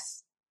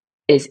NHS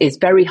is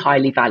very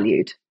highly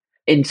valued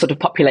in sort of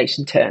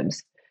population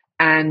terms.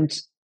 And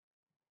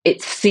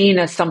it's seen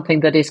as something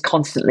that is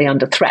constantly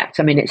under threat.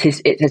 I mean, it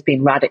has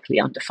been radically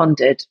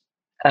underfunded,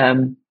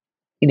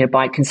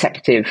 by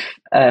consecutive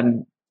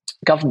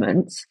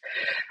governments,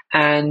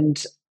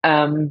 and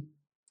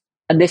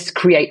this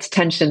creates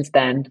tensions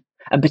then,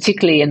 and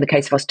particularly in the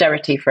case of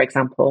austerity, for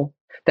example,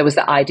 there was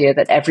the idea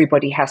that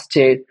everybody has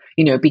to,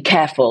 be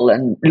careful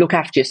and look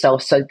after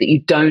yourself so that you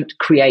don't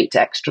create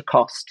extra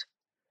cost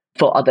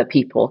for other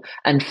people.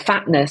 And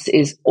fatness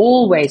is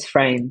always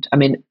framed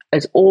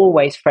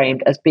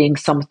as being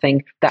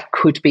something that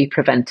could be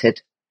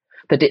prevented,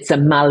 that it's a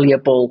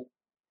malleable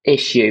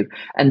issue,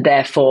 and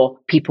therefore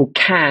people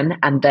can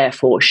and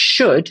therefore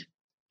should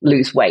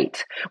lose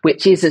weight,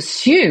 which is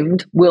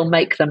assumed will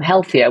make them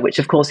healthier, which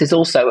of course is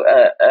also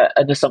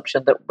an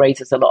assumption that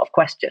raises a lot of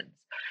questions.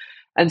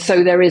 And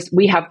so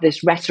we have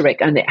this rhetoric,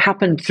 and it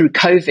happened through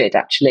COVID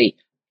actually,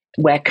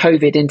 where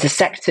COVID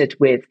intersected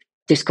with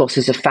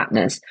discourses of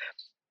fatness,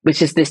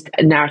 which is this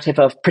narrative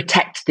of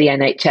protect the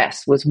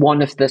NHS was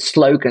one of the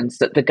slogans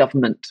that the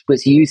government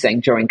was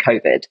using during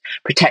COVID,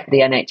 protect the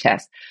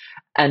NHS.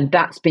 And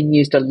that's been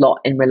used a lot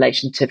in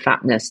relation to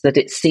fatness, that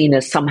it's seen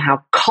as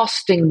somehow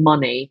costing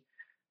money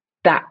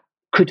that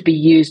could be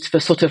used for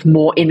sort of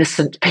more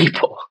innocent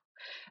people.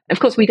 Of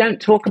course, we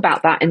don't talk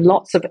about that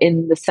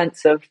in the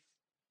sense of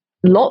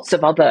lots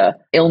of other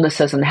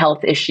illnesses and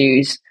health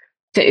issues.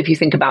 So if you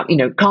think about,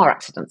 car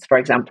accidents, for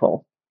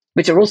example,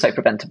 which are also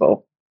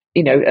preventable,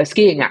 a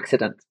skiing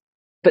accident.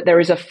 But there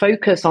is a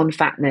focus on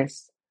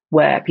fatness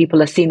where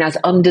people are seen as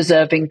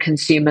undeserving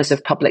consumers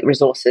of public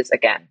resources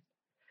again.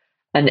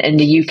 And in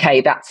the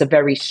UK, that's a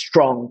very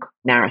strong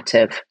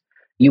narrative.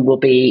 You will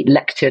be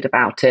lectured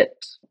about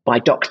it by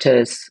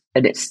doctors,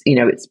 and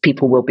it's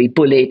people will be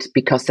bullied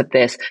because of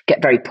this,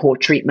 get very poor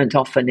treatment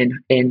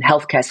often in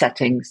healthcare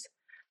settings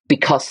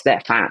because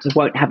they're fat,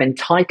 won't have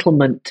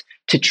entitlement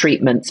to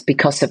treatments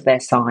because of their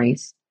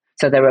size.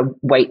 So there are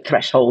weight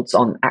thresholds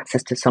on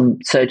access to some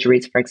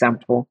surgeries, for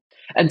example.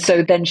 And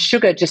so then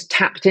sugar just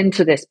tapped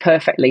into this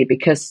perfectly,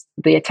 because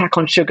the attack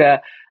on sugar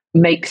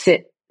makes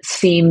it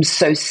seem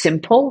so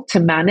simple to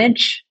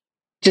manage.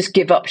 Just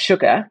give up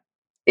sugar.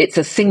 It's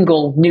a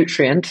single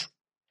nutrient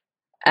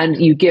and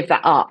you give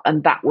that up,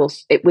 and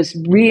it was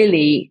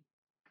really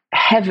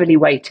heavily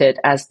weighted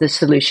as the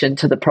solution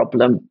to the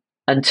problem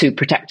and to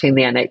protecting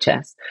the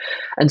NHS.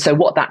 And so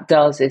what that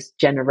does is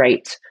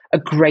generate a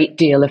great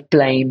deal of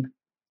blame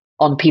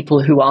on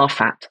people who are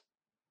fat,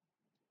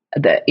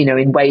 that,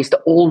 in ways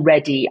that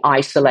already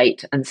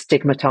isolate and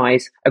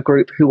stigmatize a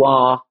group who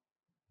are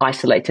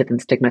isolated and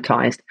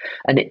stigmatized.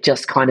 And it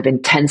just kind of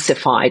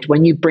intensified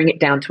when you bring it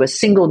down to a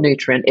single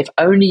nutrient. If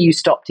only you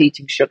stopped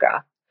eating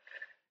sugar,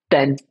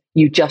 then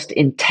you just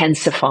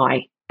intensify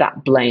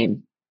that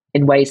blame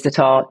in ways that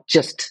are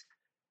just,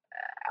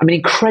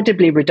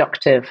 incredibly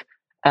reductive,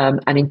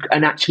 and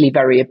actually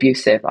very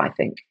abusive, I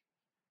think.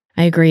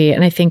 I agree.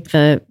 And I think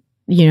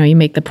you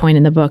make the point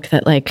in the book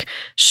that like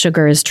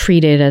sugar is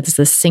treated as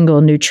the single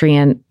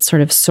nutrient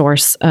sort of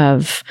source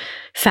of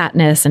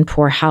fatness and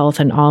poor health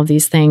and all of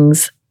these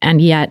things.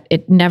 And yet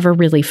it never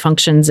really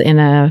functions in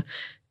a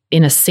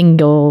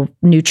single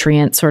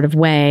nutrient sort of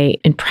way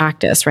in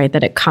practice, right?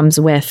 That it comes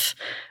with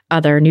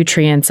other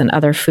nutrients and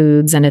other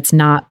foods. And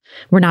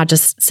we're not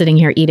just sitting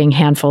here eating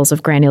handfuls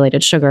of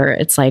granulated sugar.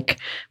 It's like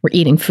we're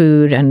eating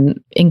food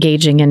and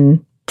engaging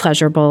in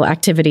pleasurable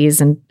activities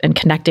and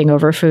connecting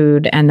over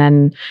food. And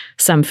then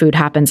some food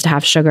happens to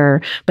have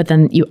sugar. But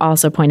then you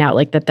also point out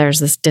like that there's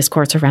this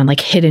discourse around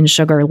like hidden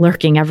sugar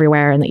lurking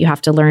everywhere, and that you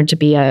have to learn to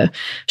be a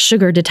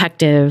sugar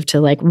detective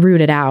to like root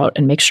it out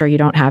and make sure you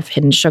don't have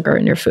hidden sugar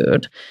in your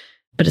food.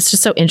 But it's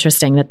just so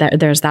interesting that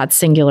there's that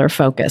singular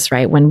focus,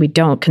 right? When we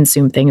don't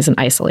consume things in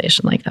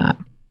isolation like that.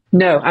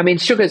 No,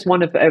 sugar is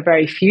one of a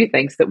very few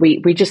things that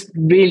we just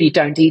really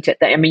don't eat it.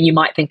 You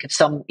might think of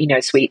some,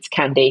 sweets,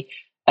 candy,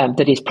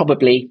 that is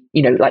probably,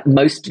 like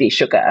mostly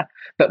sugar,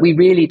 but we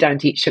really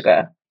don't eat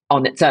sugar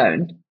on its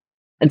own.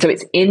 And so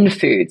it's in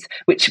foods,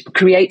 which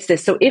creates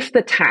this. So if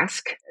the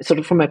task, sort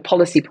of from a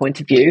policy point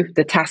of view,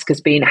 the task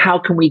has been, how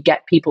can we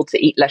get people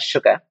to eat less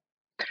sugar?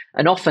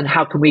 And often,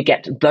 how can we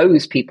get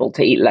those people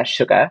to eat less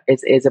sugar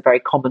is a very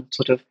common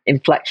sort of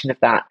inflection of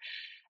that.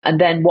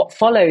 And then what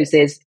follows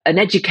is an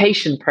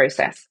education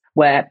process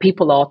where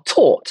people are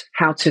taught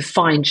how to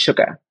find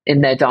sugar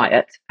in their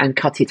diet and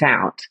cut it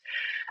out.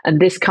 And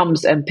this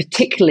comes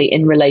particularly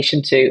in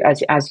relation to,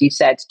 as you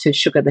said, to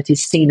sugar that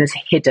is seen as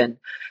hidden.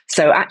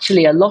 So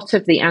actually, a lot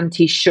of the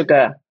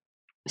anti-sugar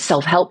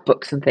self-help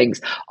books and things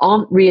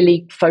aren't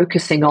really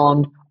focusing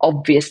on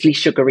obviously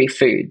sugary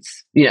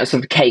foods,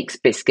 sort of cakes,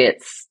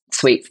 biscuits,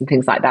 sweets, and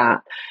things like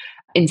that.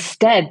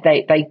 Instead,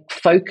 they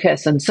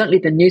focus, and certainly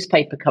the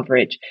newspaper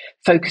coverage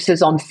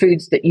focuses on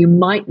foods that you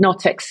might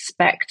not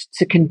expect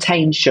to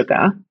contain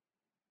sugar,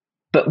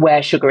 but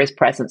where sugar is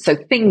present. So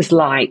things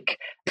like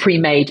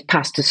pre-made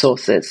pasta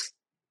sauces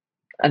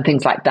and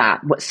things like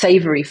that,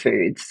 savory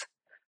foods,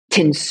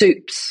 tinned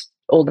soups,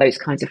 all those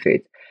kinds of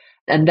foods.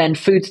 And then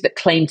foods that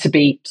claim to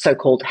be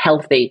so-called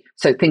healthy.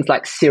 So things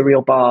like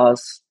cereal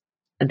bars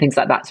and things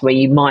like that, where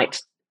you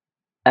might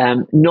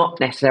not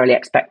necessarily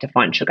expect to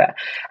find sugar.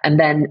 And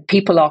then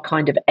people are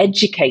kind of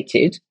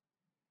educated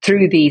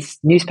through these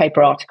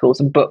newspaper articles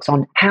and books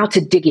on how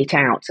to dig it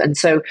out. And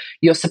so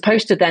you're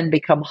supposed to then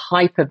become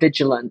hyper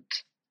vigilant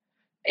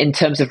in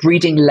terms of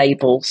reading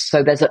labels.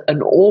 So there's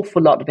an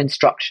awful lot of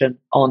instruction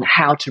on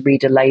how to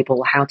read a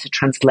label, how to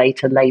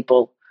translate a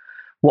label,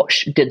 what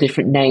the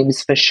different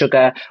names for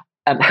sugar,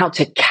 how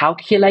to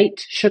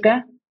calculate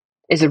sugar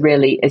is a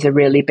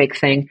really big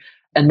thing.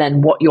 And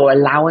then what your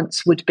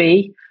allowance would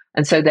be.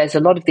 And so there's a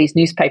lot of these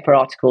newspaper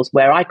articles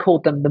where I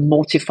called them the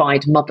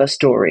mortified mother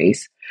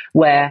stories,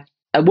 where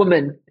a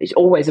woman, it's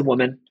always a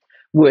woman,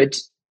 would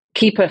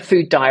keep a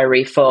food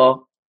diary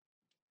for,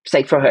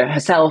 say, for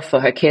herself, for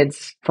her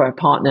kids, for her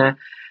partner.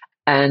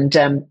 And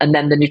then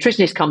the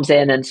nutritionist comes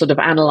in and sort of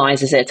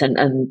analyzes it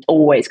and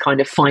always kind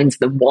of finds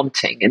them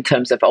wanting in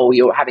terms of, oh,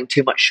 you're having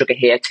too much sugar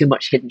here, too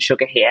much hidden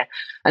sugar here.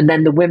 And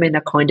then the women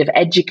are kind of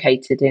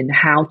educated in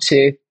how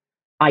to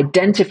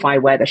identify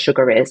where the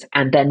sugar is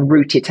and then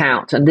root it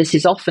out. And this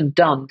is often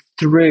done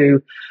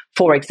through,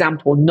 for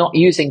example, not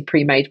using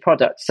pre-made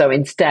products. So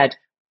instead,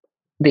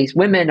 these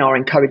women are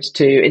encouraged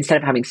to, instead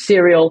of having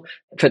cereal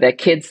for their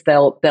kids,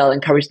 they'll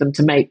encourage them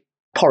to make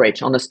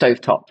porridge on the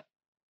stovetop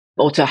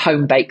or to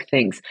home bake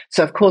things.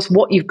 So of course,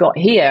 what you've got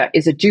here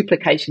is a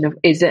duplication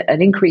is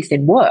an increase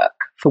in work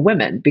for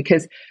women,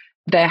 because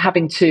they're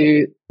having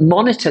to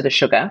monitor the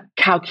sugar,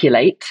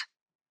 calculate,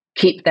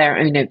 keep their,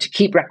 to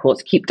keep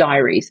records, keep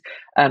diaries,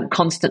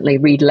 constantly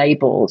read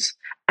labels,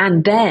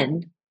 and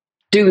then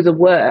do the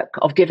work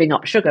of giving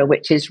up sugar,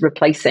 which is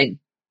replacing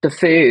the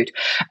food.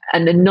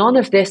 And none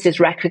of this is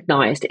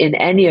recognized in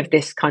any of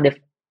this kind of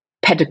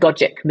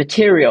pedagogic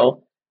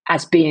material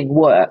as being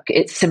work.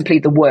 It's simply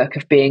the work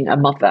of being a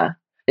mother.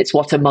 It's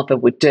what a mother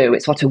would do.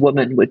 It's what a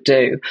woman would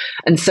do.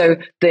 And so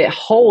the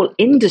whole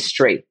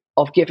industry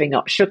of giving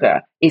up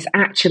sugar is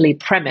actually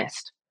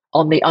premised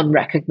on the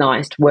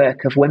unrecognized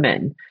work of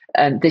women.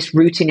 And this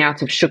rooting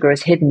out of sugar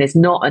as hidden is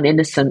not an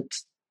innocent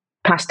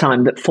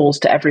pastime that falls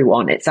to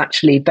everyone. It's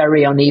actually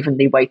very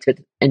unevenly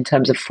weighted in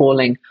terms of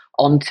falling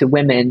onto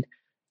women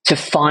to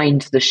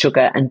find the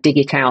sugar and dig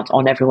it out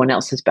on everyone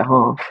else's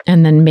behalf.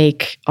 And then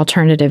make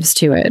alternatives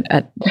to it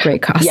at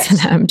great cost to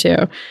them too.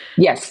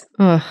 Yes.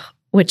 Ugh.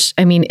 Which,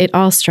 I mean, it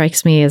all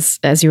strikes me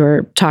as you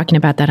were talking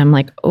about that, I'm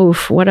like,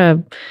 oof, what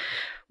a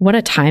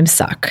time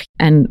suck.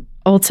 And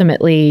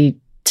ultimately,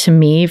 to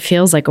me,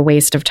 feels like a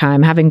waste of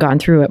time, having gone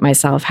through it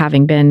myself,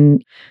 having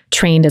been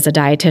trained as a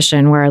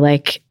dietitian where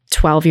like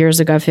 12 years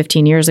ago,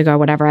 15 years ago,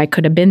 whatever, I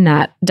could have been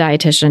that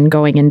dietitian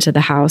going into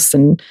the house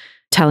and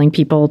telling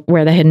people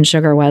where the hidden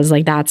sugar was.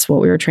 Like, that's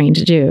what we were trained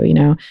to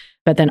do,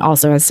 But then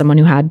also as someone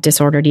who had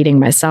disordered eating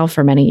myself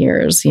for many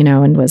years,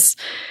 and was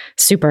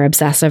super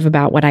obsessive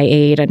about what I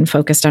ate and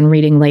focused on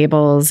reading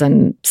labels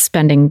and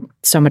spending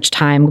so much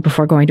time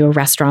before going to a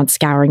restaurant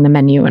scouring the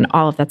menu and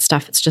all of that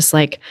stuff. It's just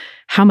like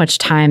how much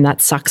time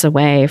that sucks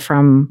away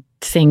from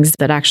things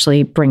that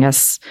actually bring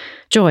us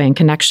joy and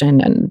connection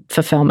and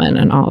fulfillment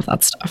and all of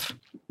that stuff.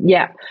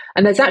 Yeah.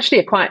 And there's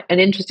actually quite an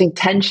interesting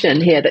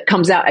tension here that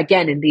comes out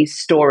again in these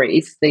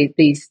stories,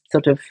 these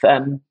sort of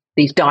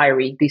these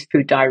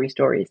food diary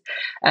stories,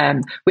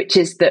 which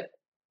is that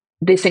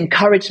this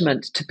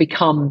encouragement to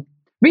become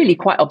really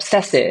quite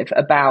obsessive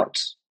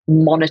about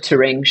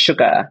monitoring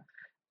sugar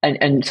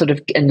and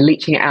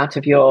leaching it out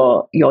of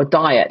your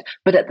diet.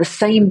 But at the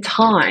same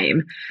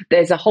time,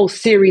 there's a whole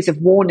series of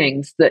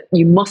warnings that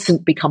you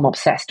mustn't become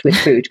obsessed with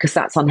food because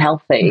that's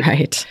unhealthy.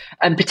 Right.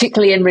 And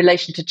particularly in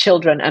relation to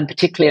children and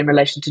particularly in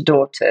relation to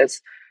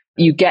daughters.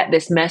 You get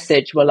this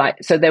message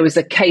so there was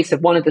a case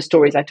of one of the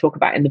stories I talk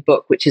about in the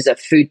book, which is a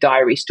food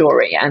diary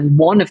story. And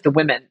one of the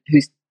women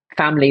whose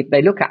family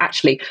they look at,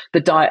 actually,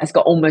 the diet has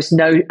got almost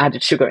no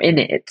added sugar in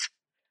it.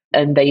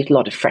 And they eat a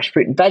lot of fresh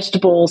fruit and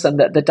vegetables. And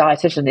the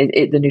dietitian,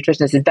 the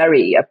nutritionist is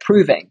very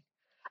approving.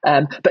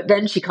 But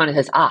then she kind of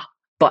says,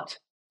 but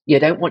you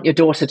don't want your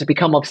daughter to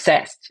become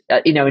obsessed,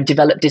 and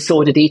develop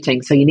disordered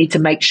eating. So you need to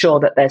make sure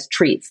that there's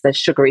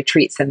sugary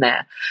treats in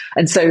there.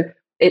 And so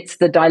it's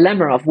the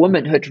dilemma of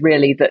womanhood,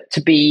 really, that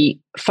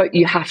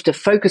you have to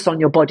focus on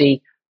your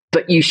body,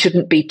 but you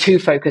shouldn't be too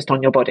focused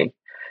on your body.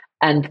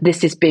 And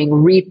this is being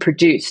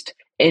reproduced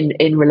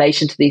in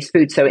relation to these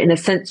foods. So in a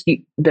sense,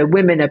 the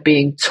women are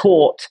being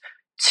taught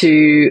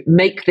to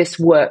make this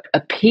work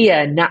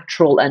appear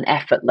natural and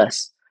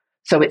effortless.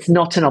 So it's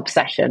not an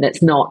obsession.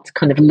 It's not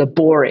kind of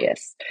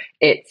laborious.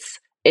 It's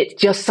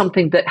just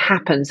something that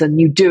happens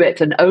and you do it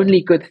and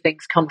only good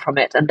things come from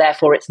it. And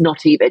therefore it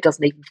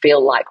doesn't even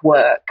feel like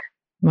work.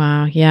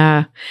 Wow.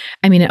 Yeah.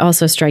 I mean, it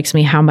also strikes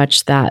me how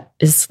much that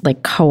is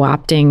like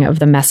co-opting of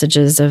the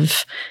messages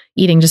of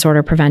eating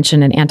disorder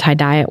prevention and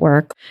anti-diet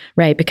work,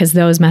 right? Because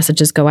those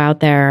messages go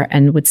out there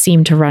and would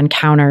seem to run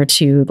counter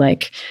to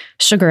like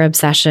sugar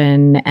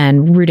obsession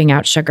and rooting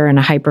out sugar and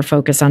a hyper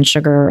focus on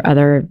sugar or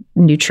other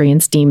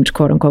nutrients deemed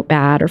quote unquote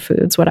bad, or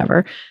foods,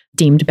 whatever,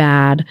 deemed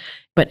bad.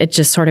 But it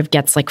just sort of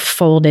gets like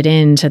folded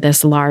into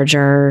this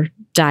larger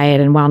diet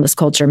and wellness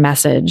culture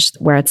message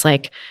where it's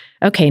like,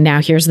 okay,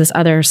 now here's this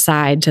other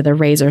side to the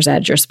razor's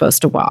edge you're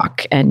supposed to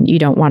walk, and you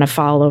don't want to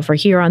fall over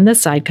here on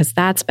this side because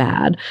that's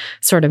bad,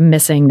 sort of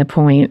missing the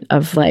point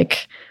of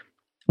like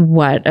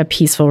what a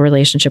peaceful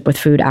relationship with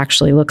food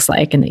actually looks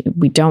like, and that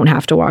we don't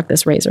have to walk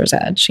this razor's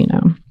edge,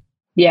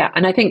 Yeah,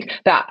 and I think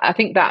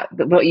that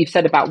what you've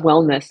said about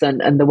wellness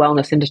and the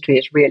wellness industry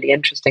is really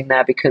interesting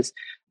there, because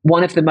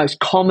one of the most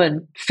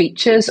common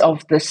features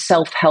of the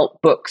self-help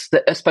books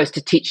that are supposed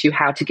to teach you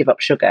how to give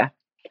up sugar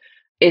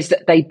is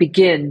that they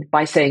begin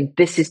by saying,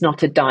 this is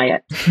not a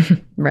diet.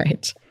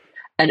 Right.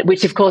 And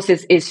which, of course,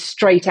 is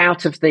straight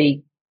out of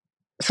the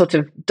sort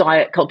of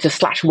diet culture /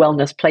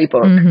 wellness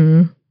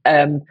playbook.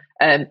 Mm-hmm.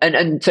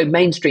 And so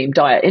mainstream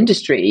diet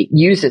industry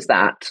uses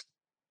that,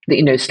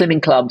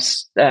 slimming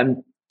clubs,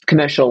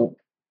 commercial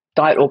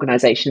diet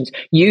organizations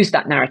use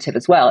that narrative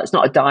as well. It's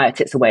not a diet,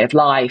 it's a way of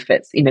life.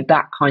 It's,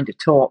 that kind of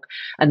talk.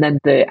 And then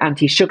the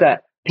anti-sugar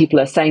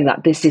people are saying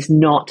that this is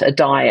not a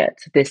diet.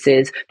 This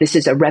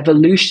is a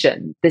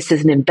revolution. This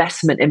is an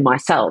investment in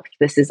myself.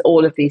 This is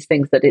all of these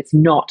things, that it's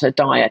not a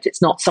diet.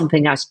 It's not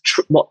something as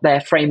what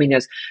they're framing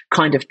as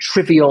kind of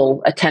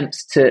trivial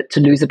attempts to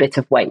lose a bit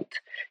of weight.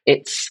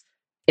 It's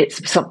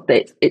it's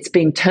something, it's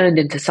being turned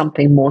into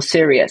something more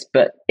serious,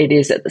 but it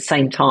is at the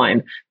same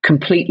time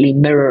completely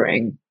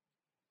mirroring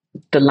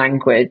the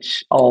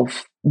language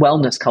of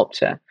wellness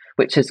culture,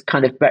 which has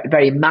kind of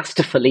very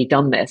masterfully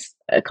done this,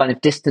 kind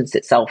of distanced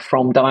itself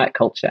from diet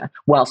culture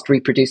whilst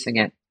reproducing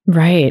it.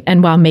 Right.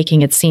 And while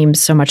making it seem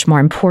so much more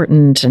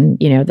important. And,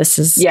 this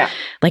is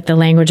like the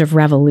language of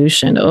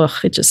revolution. Ugh,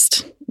 it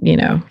just,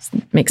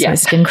 makes my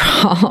skin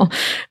crawl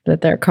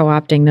that they're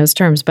co-opting those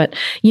terms. But,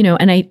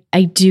 and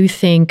I do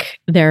think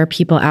there are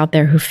people out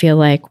there who feel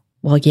like,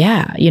 well,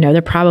 yeah,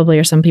 there probably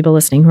are some people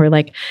listening who are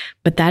like,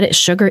 but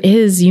sugar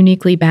is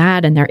uniquely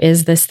bad. And there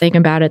is this thing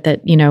about it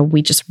that,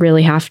 we just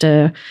really have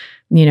to,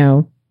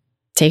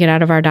 take it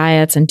out of our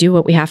diets and do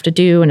what we have to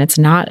do. And it's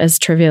not as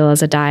trivial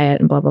as a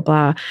diet and blah, blah,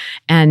 blah.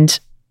 And,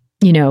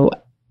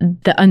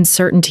 the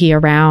uncertainty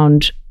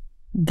around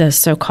the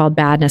so-called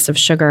badness of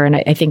sugar. And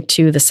I think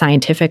too, the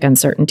scientific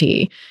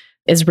uncertainty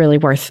is really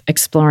worth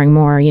exploring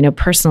more.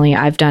 Personally,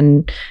 I've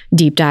done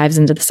deep dives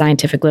into the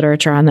scientific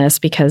literature on this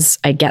because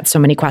I get so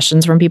many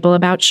questions from people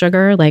about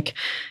sugar. Like,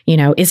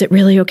 is it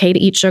really okay to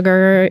eat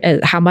sugar?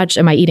 How much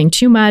am I eating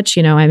too much?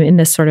 I'm in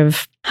this sort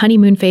of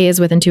honeymoon phase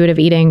with intuitive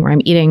eating where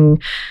I'm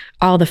eating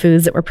all the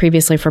foods that were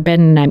previously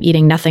forbidden. I'm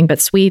eating nothing but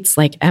sweets.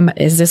 Like,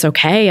 is this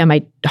okay? Am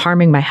I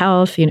harming my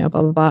health? Blah,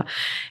 blah, blah.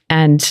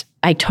 And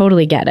I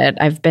totally get it.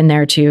 I've been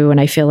there too.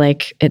 And I feel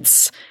like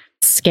it's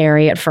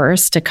scary at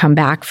first to come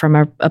back from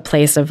a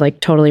place of like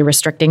totally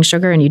restricting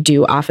sugar. And you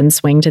do often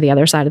swing to the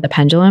other side of the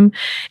pendulum.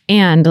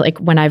 And like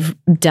when I've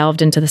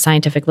delved into the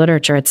scientific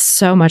literature, it's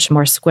so much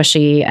more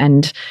squishy.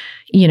 And,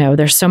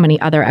 there's so many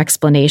other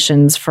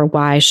explanations for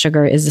why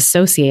sugar is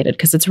associated,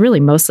 because it's really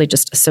mostly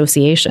just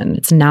association.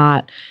 It's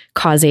not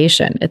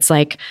causation. It's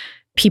like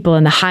people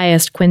in the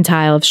highest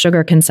quintile of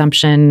sugar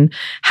consumption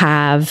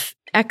have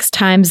X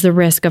times the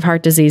risk of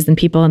heart disease than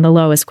people in the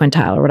lowest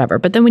quintile or whatever.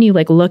 But then when you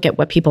like look at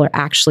what people are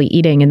actually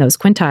eating in those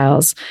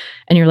quintiles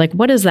and you're like,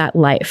 what is that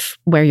life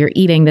where you're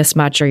eating this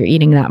much or you're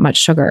eating that much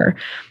sugar?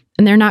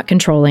 And they're not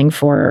controlling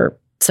for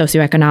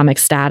socioeconomic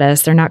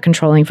status. They're not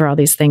controlling for all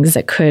these things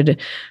that could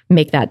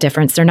make that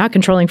difference. They're not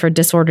controlling for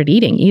disordered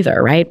eating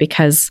either, right?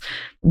 Because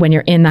when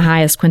you're in the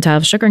highest quintile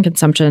of sugar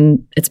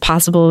consumption, it's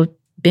possible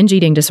binge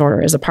eating disorder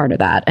is a part of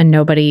that. And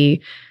nobody,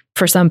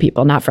 for some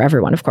people, not for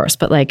everyone, of course,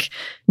 but like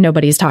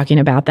nobody's talking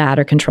about that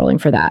or controlling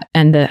for that.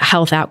 And the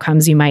health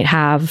outcomes you might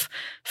have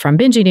from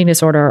binge eating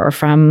disorder or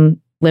from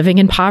living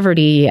in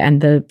poverty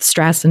and the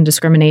stress and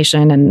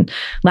discrimination and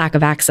lack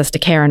of access to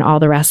care and all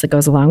the rest that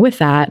goes along with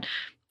that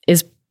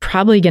is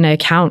probably going to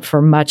account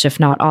for much, if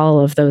not all,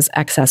 of those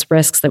excess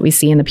risks that we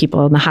see in the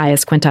people in the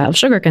highest quintile of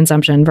sugar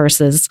consumption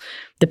versus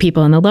the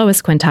people in the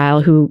lowest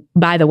quintile who,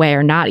 by the way,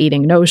 are not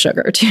eating no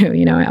sugar too.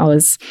 I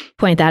always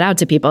point that out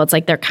to people. It's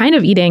like they're kind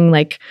of eating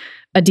like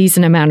a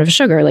decent amount of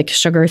sugar, like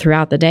sugar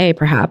throughout the day,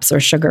 perhaps, or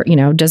sugar,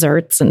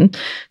 desserts and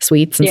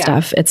sweets and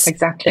stuff.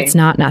 It's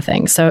not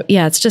nothing. So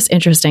yeah, it's just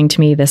interesting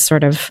to me, this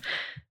sort of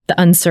the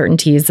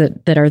uncertainties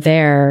that are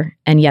there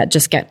and yet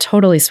just get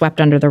totally swept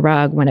under the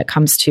rug when it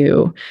comes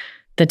to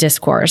the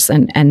discourse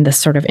and the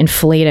sort of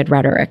inflated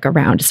rhetoric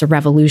around it's a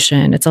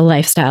revolution, it's a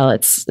lifestyle,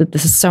 this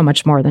is so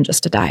much more than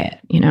just a diet,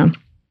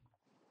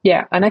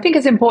 Yeah, and I think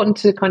it's important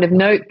to kind of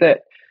note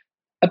that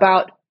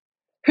about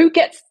who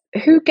gets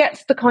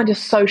the kind of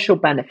social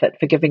benefit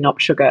for giving up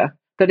sugar.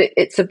 That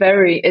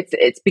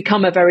it's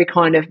become a very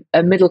kind of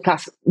a middle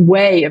class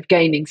way of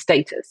gaining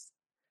status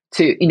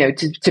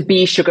to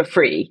be sugar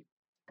free,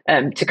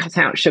 to cut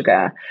out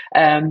sugar.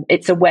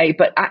 It's a way,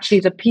 but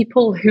actually the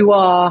people who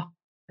are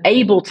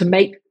able to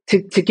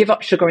give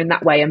up sugar in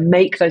that way and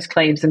make those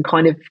claims and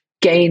kind of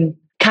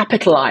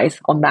capitalize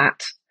on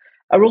that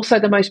are also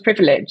the most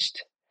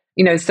privileged,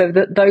 so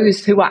that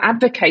those who are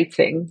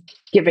advocating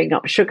giving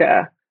up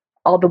sugar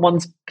are the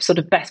ones sort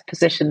of best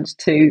positioned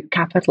to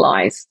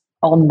capitalize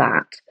on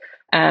that.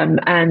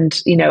 And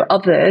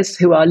others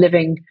who are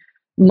living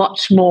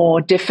much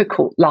more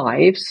difficult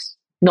lives,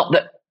 not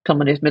that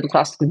someone who's middle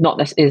class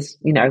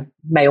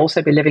may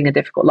also be living a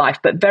difficult life,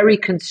 but very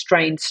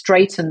constrained,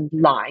 straitened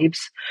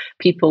lives,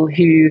 people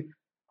who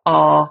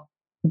are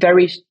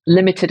very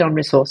limited on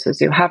resources,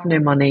 who have no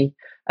money,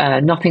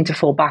 nothing to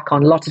fall back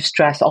on, a lot of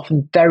stress,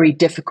 often very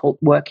difficult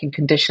working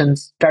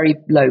conditions, very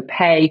low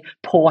pay,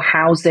 poor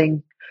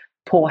housing,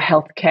 poor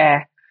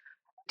healthcare.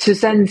 To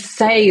then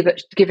say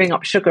that giving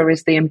up sugar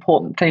is the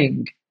important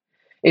thing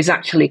is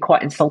actually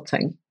quite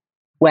insulting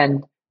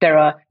when there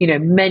are,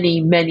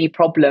 many, many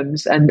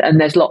problems, and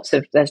there's lots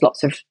of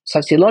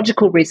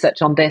sociological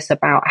research on this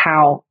about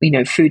how,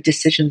 food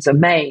decisions are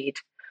made.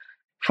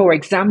 For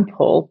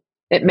example,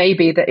 it may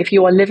be that if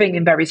you are living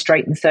in very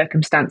straitened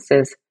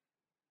circumstances,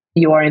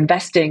 you are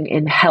investing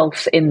in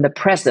health in the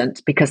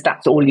present because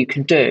that's all you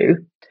can do,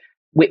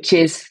 which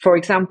is, for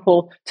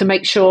example, to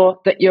make sure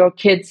that your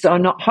kids are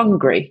not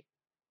hungry,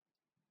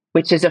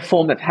 which is a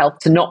form of health,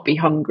 to not be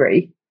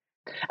hungry.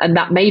 And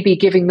that may be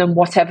giving them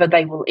whatever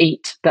they will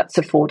eat that's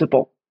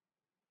affordable,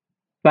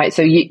 right?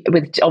 So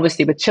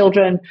obviously with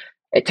children,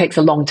 it takes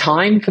a long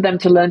time for them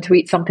to learn to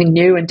eat something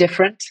new and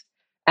different.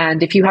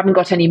 And if you haven't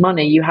got any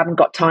money, you haven't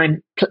got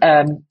time,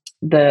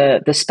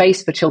 the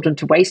space for children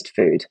to waste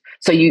food.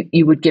 So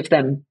you would give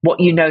them what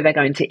you know they're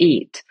going to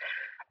eat,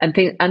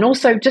 and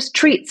also just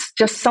treats.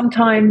 Just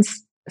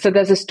sometimes. So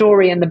there's a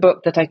story in the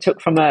book that I took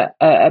from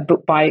a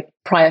book by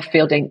Priya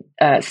Fielding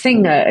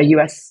Singh, a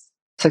US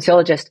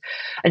sociologist,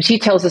 and she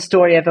tells a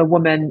story of a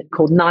woman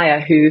called Naya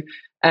who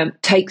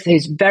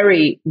who's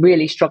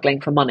really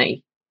struggling for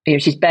money. You know,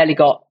 she's barely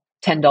got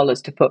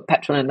 $10 to put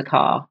petrol in the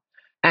car,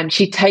 and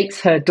she takes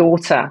her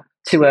daughter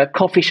to a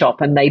coffee shop,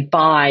 and they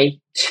buy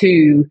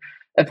 2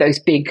 of those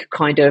big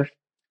kind of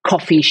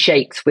coffee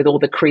shakes with all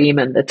the cream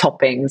and the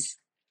toppings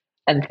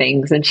and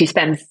things, and she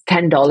spends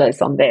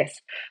 $10 on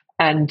this.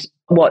 And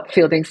what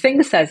Fielding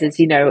Singh says is,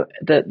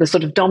 the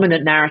sort of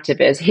dominant narrative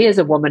is, here's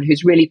a woman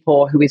who's really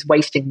poor, who is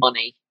wasting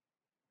money,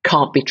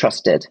 can't be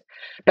trusted.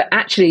 But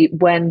actually,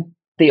 when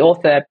the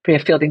author, Priya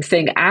Fielding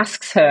Singh,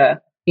 asks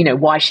her,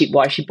 why she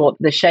bought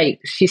the shake,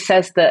 she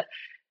says that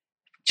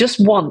just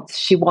once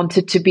she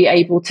wanted to be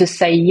able to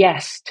say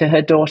yes to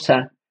her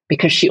daughter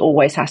because she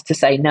always has to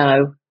say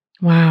no.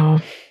 Wow.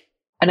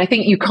 And I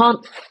think you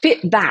can't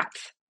fit that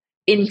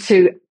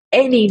into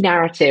any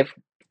narrative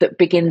that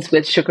begins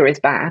with sugar is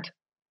bad.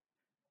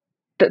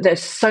 That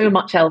there's so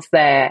much else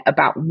there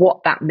about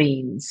what that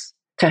means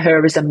to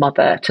her as a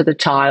mother, to the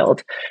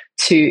child,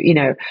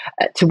 to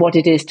what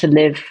it is to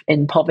live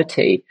in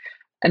poverty.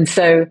 And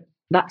so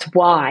that's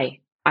why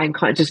I'm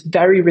kind of just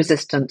very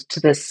resistant to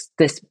this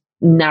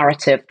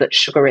narrative that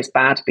sugar is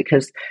bad,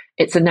 because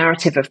it's a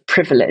narrative of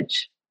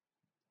privilege.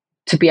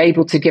 To be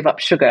able to give up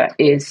sugar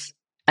is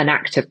an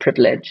act of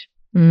privilege.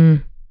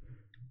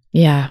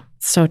 Yeah,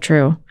 so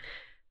true.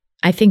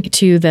 I think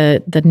too,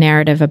 the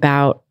narrative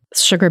about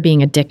sugar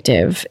being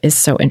addictive is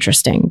so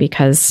interesting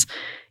because,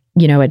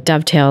 it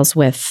dovetails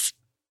with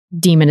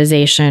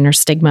demonization or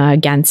stigma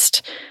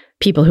against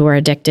people who are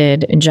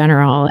addicted in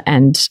general.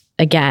 And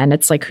again,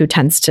 it's like who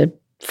tends to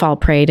fall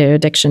prey to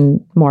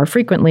addiction more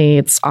frequently.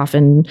 It's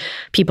often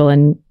people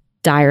in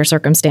dire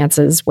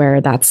circumstances where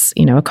that's,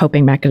 a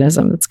coping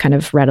mechanism that's kind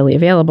of readily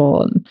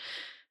available. And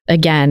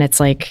again,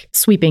 it's like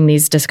sweeping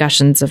these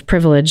discussions of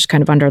privilege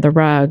kind of under the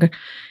rug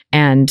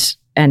and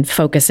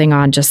focusing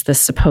on just the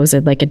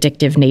supposed like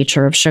addictive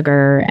nature of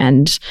sugar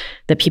and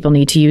that people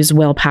need to use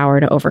willpower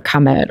to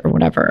overcome it or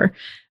whatever.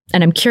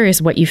 And I'm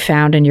curious what you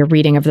found in your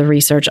reading of the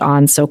research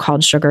on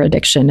so-called sugar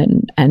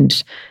addiction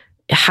and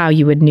how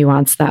you would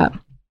nuance that.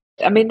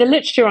 I mean, the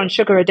literature on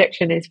sugar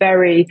addiction is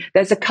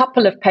there's a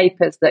couple of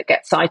papers that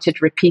get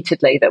cited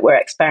repeatedly that were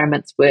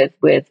experiments with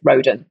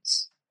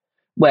rodents,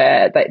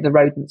 where the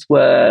rodents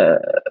were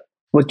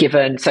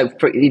given, so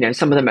for,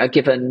 some of them are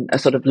given a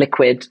sort of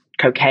liquid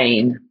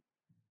cocaine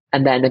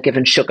and then are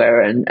given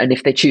sugar. And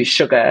if they choose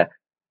sugar,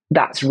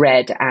 that's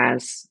read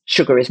as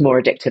sugar is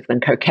more addictive than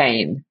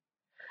cocaine.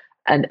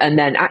 And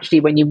then actually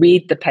when you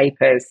read the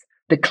papers,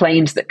 the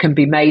claims that can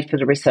be made for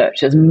the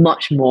researchers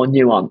much more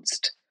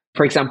nuanced.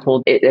 For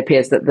example, it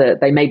appears that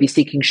they may be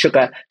seeking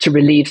sugar to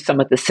relieve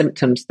some of the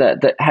symptoms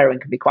that heroin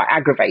can be quite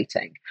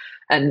aggravating.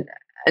 And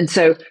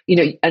so,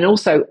 and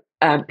also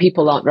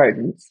people aren't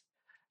rodents.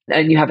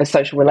 And you have a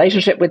social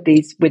relationship with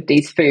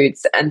these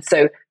foods. And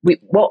so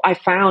what I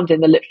found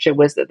in the literature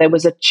was that there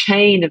was a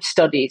chain of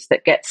studies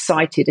that get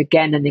cited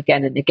again and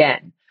again and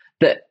again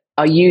that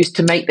are used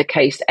to make the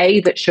case, A,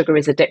 that sugar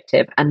is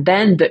addictive, and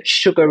then that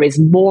sugar is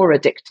more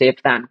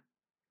addictive than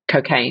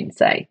cocaine,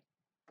 say.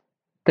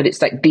 That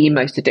it's like the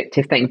most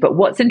addictive thing. But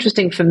what's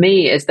interesting for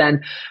me is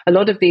then a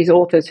lot of these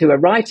authors who are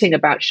writing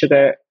about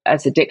sugar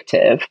as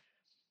addictive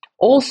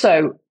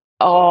also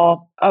are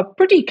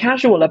pretty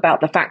casual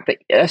about the fact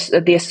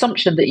that the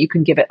assumption that you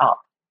can give it up.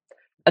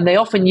 And they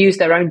often use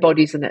their own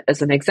bodies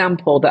as an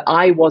example, that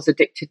I was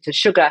addicted to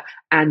sugar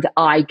and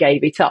I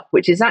gave it up,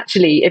 which is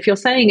actually, if you're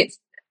saying it's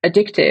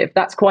addictive,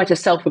 that's quite a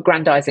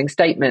self-aggrandizing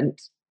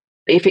statement.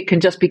 If it can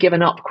just be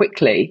given up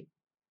quickly,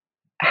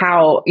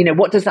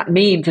 what does that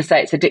mean to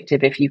say it's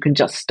addictive if you can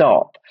just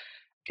stop?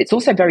 It's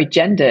also very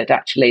gendered,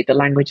 actually, the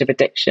language of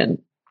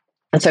addiction.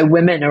 And so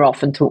women are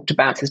often talked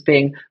about as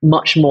being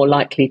much more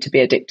likely to be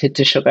addicted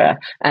to sugar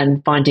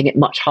and finding it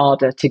much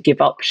harder to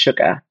give up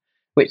sugar,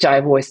 which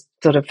I've always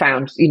sort of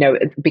found,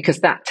 because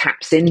that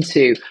taps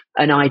into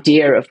an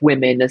idea of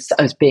women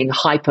as being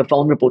hyper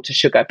vulnerable to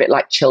sugar, a bit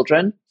like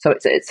children. So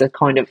it's a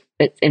kind of,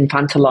 it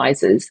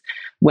infantilizes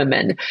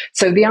women.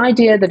 So the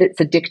idea that it's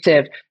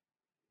addictive,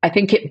 I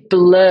think it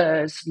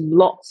blurs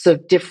lots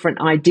of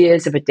different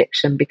ideas of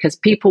addiction, because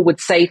people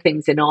would say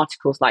things in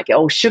articles like,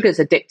 oh, sugar's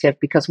addictive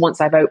because once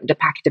I've opened a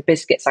packet of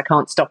biscuits, I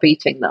can't stop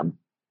eating them.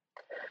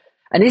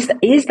 And is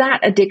that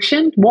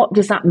addiction? What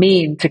does that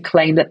mean to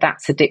claim that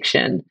that's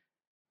addiction?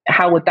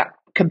 How would that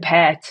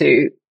compare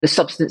to the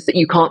substance that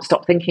you can't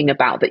stop thinking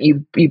about, that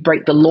you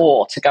break the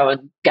law to go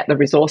and get the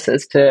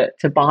resources to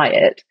buy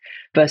it,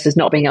 versus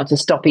not being able to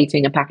stop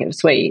eating a packet of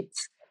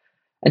sweets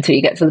until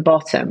you get to the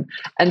bottom?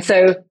 And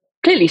so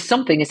clearly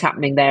something is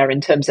happening there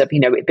in terms of,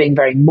 it being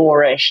very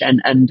Moorish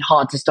and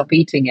hard to stop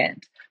eating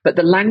it. But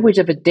the language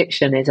of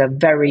addiction is a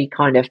very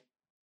kind of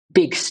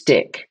big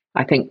stick,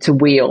 I think, to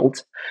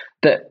wield.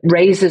 that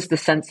raises the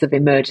sense of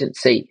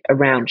emergency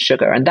around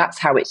sugar. And that's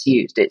how it's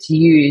used.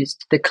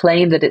 The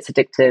claim that it's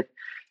addictive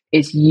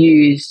is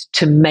used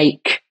to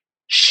make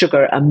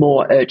sugar a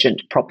more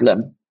urgent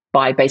problem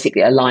by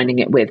basically aligning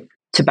it with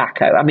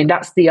tobacco. I mean,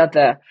 that's the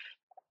other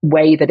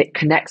way that it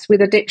connects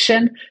with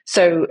addiction.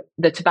 So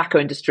the tobacco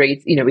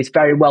industry, is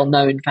very well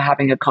known for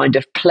having a kind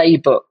of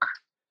playbook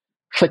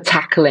for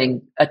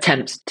tackling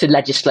attempts to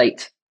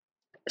legislate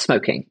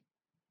smoking,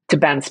 to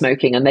ban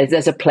smoking. And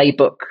there's a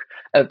playbook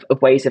of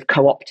ways of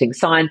co-opting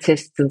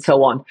scientists and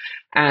so on.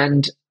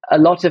 And a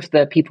lot of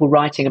the people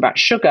writing about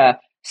sugar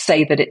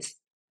say that it's,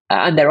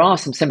 and there are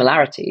some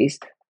similarities,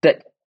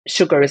 that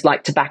sugar is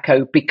like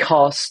tobacco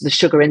because the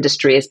sugar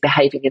industry is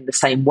behaving in the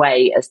same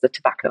way as the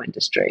tobacco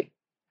industry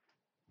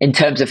in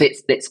terms of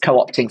its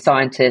co-opting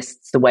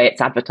scientists, the way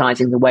it's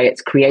advertising, the way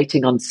it's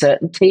creating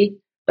uncertainty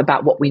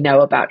about what we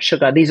know about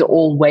sugar. These are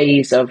all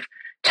ways of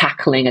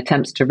tackling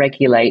attempts to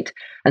regulate.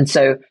 And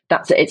so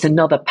it's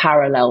another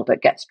parallel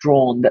that gets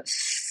drawn that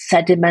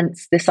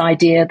sediments this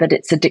idea that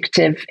it's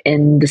addictive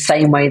in the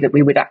same way that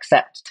we would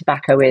accept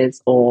tobacco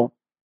is or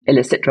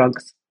illicit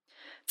drugs.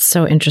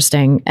 So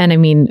interesting. And I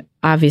mean,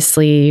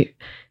 obviously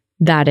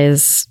that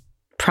is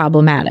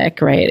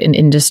problematic, right? In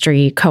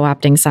industry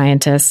co-opting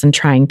scientists and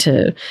trying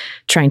to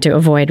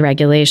avoid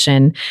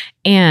regulation.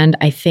 And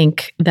I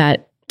think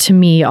that to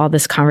me, all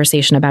this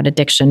conversation about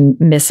addiction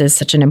misses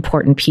such an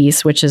important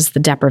piece, which is the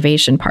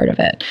deprivation part of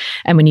it.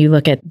 And when you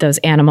look at those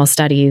animal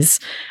studies,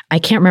 I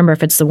can't remember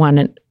if it's the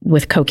one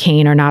with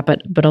cocaine or not,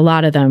 but a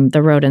lot of them,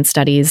 the rodent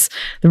studies,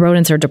 the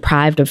rodents are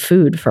deprived of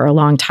food for a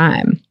long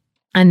time.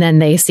 And then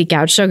they seek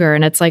out sugar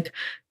and it's like,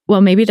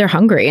 well, maybe they're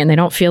hungry and they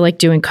don't feel like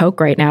doing Coke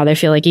right now. They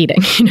feel like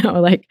eating,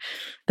 like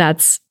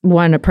that's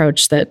one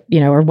approach that,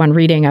 or one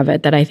reading of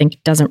it that I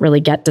think doesn't really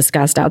get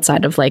discussed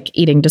outside of like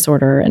eating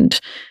disorder and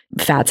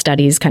fat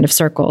studies kind of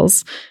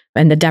circles,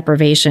 and the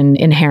deprivation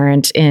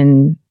inherent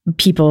in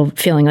people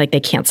feeling like they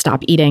can't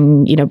stop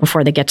eating,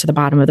 before they get to the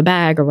bottom of the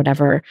bag or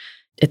whatever.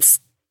 It's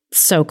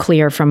so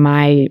clear from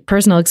my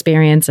personal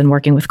experience and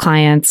working with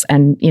clients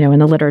and, in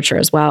the literature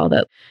as well,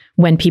 that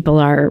when people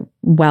are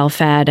well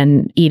fed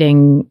and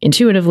eating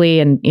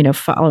intuitively and,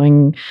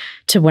 following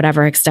to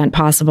whatever extent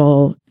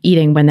possible,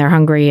 eating when they're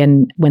hungry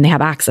and when they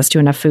have access to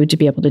enough food to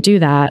be able to do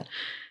that,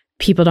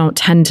 people don't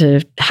tend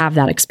to have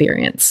that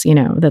experience,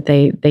 that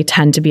they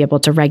tend to be able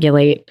to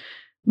regulate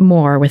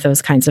more with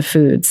those kinds of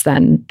foods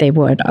than they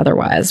would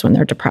otherwise when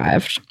they're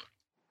deprived.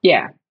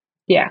 Yeah.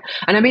 Yeah.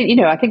 And I mean,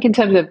 I think in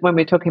terms of when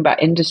we're talking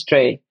about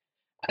industry,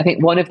 I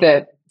think one of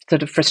the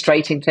sort of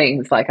frustrating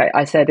things, like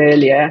I said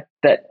earlier,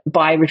 that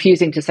by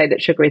refusing to say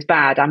that sugar is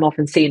bad, I'm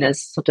often seen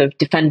as sort of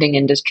defending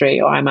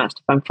industry, or I'm asked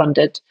if I'm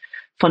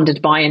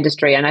funded by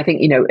industry. And I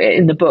think,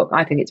 in the book,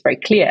 I think it's very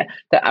clear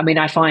that,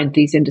 I find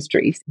these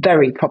industries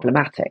very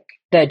problematic.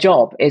 Their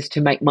job is to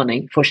make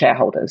money for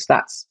shareholders.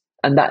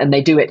 And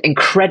they do it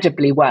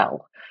incredibly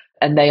well.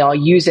 And they are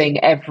using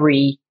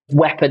every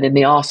weapon in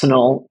the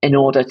arsenal in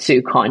order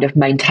to kind of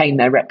maintain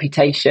their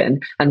reputation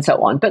and so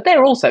on. But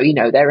they're also,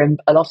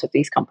 a lot of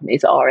these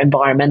companies are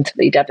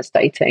environmentally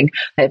devastating.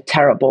 They have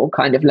terrible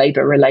kind of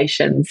labor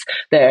relations.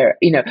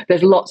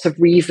 There's lots of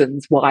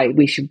reasons why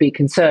we should be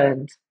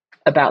concerned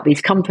about these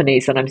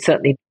companies. And I'm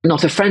certainly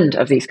not a friend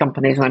of these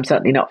companies, and I'm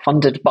certainly not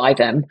funded by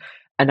them.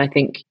 And I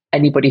think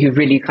anybody who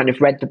really kind of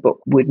read the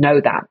book would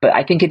know that. But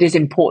I think it is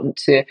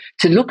important to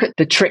look at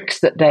the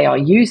tricks that they are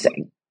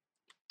using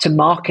to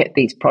market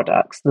these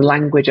products, the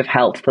language of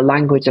health, the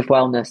language of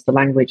wellness, the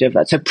language of,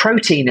 so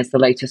protein is the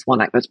latest one.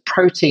 Like there's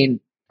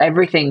protein,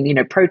 everything,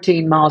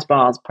 protein, Mars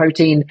bars,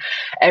 protein,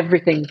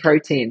 everything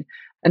protein.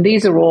 And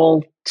these are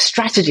all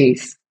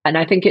strategies. And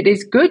I think it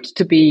is good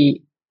to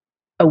be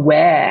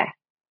aware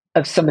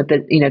of some of the,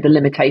 the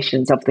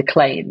limitations of the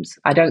claims.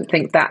 I don't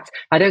think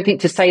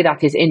to say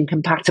that is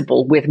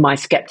incompatible with my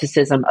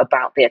skepticism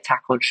about the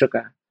attack on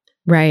sugar.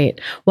 Right.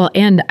 Well,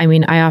 and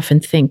I often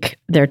think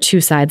there are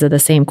two sides of the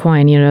same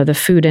coin. The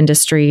food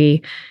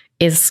industry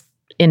is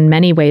in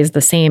many ways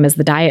the same as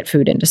the diet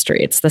food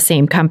industry. It's the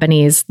same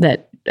companies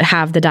that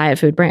have the diet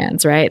food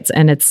brands, right?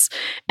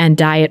 And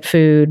diet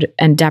food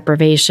and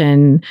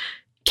deprivation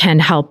can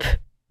help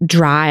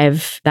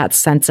drive that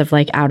sense of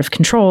like out of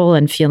control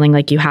and feeling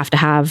like you have to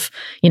have,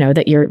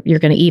 that you're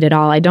going to eat it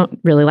all. I don't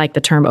really like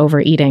the term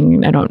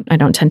overeating. I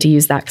don't tend to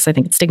use that because I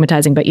think it's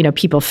stigmatizing, but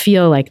people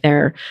feel like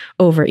they're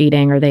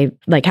overeating or they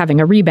like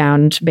having a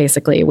rebound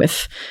basically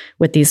with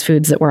these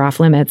foods that were off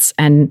limits.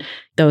 And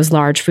those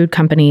large food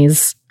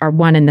companies are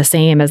one and the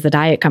same as the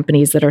diet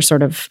companies that are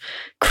sort of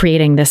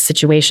creating this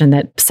situation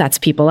that sets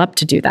people up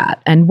to do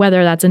that. And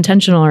whether that's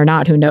intentional or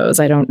not, who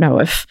knows? I don't know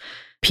if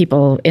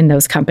people in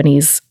those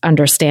companies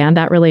understand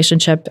that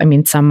relationship.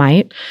 Some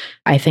might.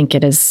 I think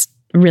it is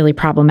really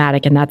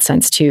problematic in that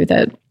sense too,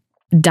 that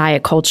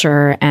diet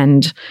culture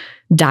and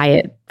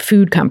diet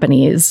food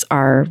companies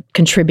are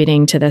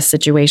contributing to this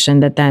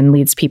situation that then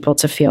leads people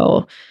to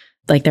feel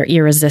like they're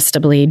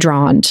irresistibly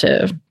drawn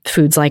to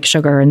foods like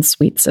sugar and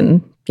sweets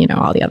and,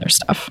 all the other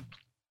stuff.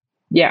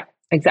 Yeah.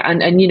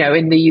 exactly. And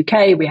in the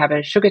UK, we have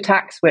a sugar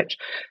tax, which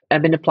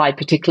have been applied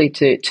particularly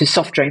to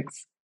soft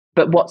drinks.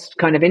 But what's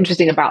kind of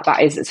interesting about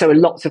that is, so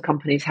lots of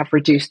companies have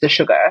reduced the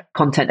sugar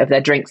content of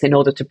their drinks in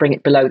order to bring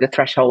it below the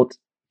threshold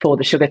for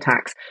the sugar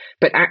tax.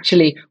 But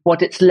actually,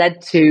 what it's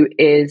led to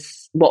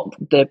is what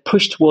the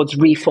push towards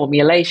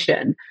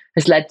reformulation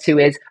has led to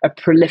is a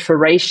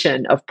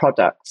proliferation of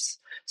products.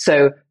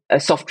 So a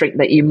soft drink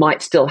that you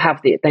might still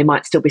have, they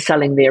might still be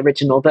selling the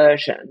original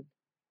version,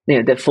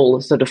 the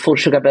full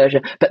sugar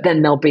version, but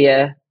then there'll be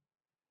a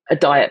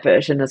diet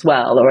version as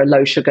well, or a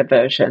low sugar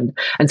version.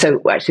 And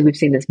so actually we've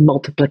seen this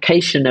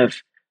multiplication of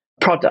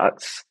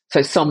products.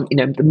 So some,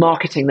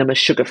 marketing them as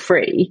sugar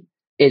free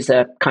is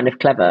a kind of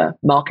clever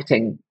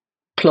marketing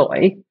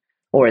ploy,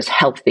 or as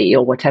healthy,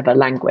 or whatever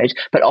language,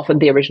 but often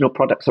the original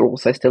products are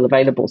also still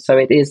available. So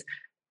it is,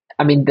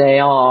 they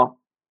are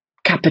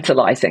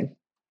capitalizing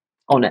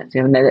on it.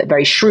 They're a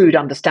very shrewd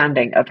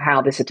understanding of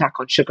how this attack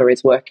on sugar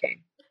is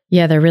working.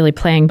 Yeah, they're really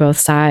playing both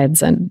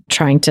sides and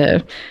trying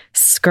to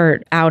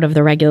skirt out of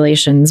the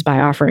regulations by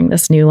offering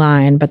this new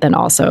line, but then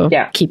also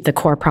keep the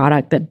core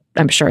product that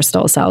I'm sure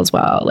still sells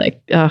well.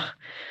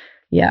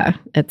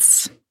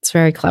 It's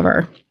very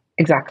clever.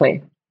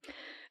 Exactly.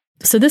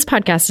 So this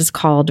podcast is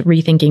called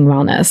Rethinking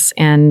Wellness.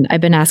 And I've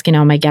been asking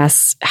all my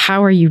guests,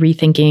 how are you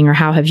rethinking, or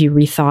how have you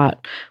rethought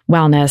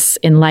wellness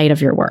in light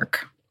of your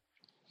work?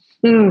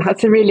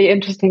 That's a really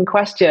interesting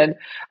question.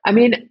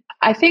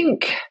 I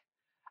think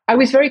I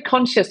was very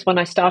conscious when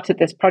I started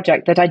this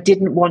project that I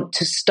didn't want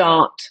to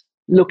start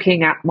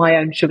looking at my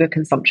own sugar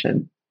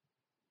consumption,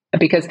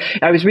 because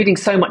I was reading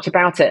so much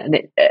about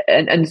it,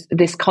 and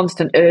this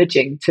constant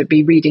urging to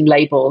be reading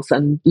labels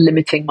and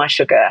limiting my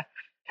sugar.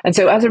 And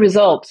so as a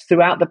result,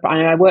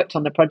 I worked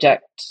on the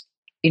project,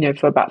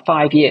 for about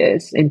 5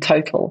 years in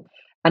total,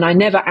 and I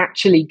never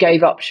actually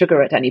gave up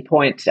sugar at any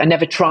point. I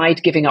never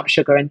tried giving up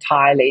sugar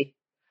entirely.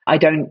 I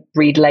don't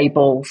read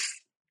labels,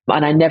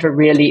 and I never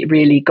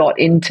really got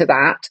into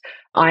that.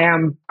 I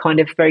am kind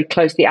of very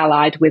closely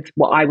allied with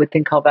what I would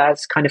think of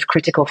as kind of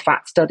critical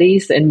fat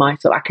studies in my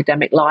sort of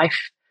academic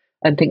life,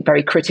 and think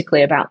very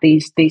critically about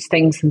these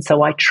things. And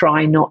so I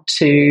try not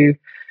to,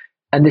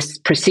 and this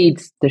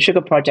precedes the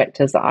sugar project,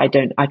 as I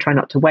try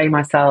not to weigh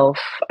myself.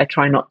 I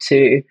try not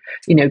to,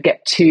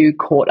 get too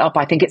caught up.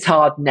 I think it's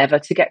hard never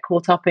to get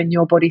caught up in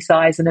your body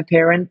size and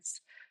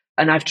appearance.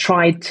 And I've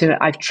tried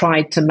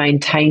to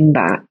maintain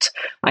that,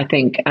 I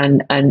think,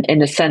 and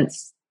in a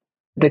sense,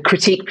 the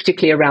critique,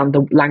 particularly around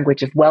the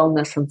language of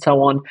wellness and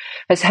so on,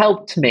 has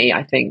helped me,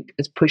 I think,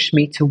 has pushed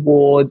me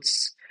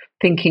towards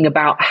thinking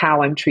about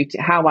how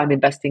I'm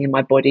investing in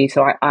my body.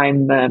 So I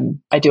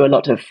do a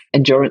lot of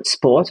endurance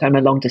sport. I'm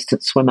a long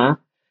distance swimmer.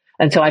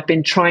 And so I've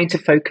been trying to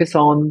focus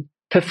on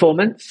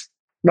performance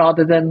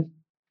rather than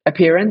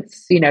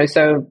appearance,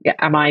 so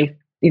am I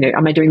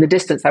doing the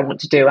distance I want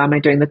to do? Am I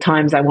doing the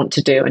times I want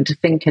to do? And to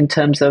think in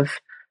terms of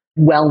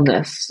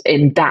wellness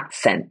in that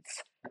sense.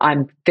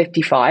 I'm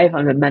 55,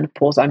 I'm in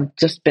menopause. I'm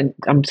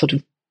sort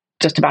of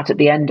just about at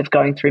the end of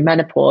going through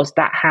menopause.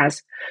 That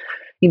has,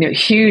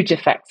 huge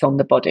effects on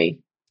the body.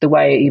 The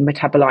way you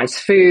metabolize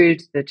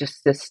food,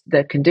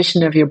 the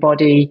condition of your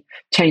body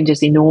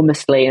changes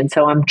enormously. And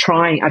so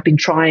I've been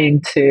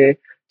trying to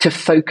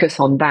focus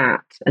on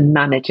that and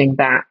managing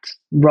that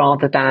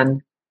rather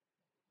than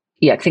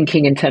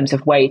thinking in terms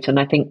of weight.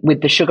 And I think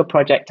with the sugar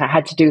project, I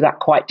had to do that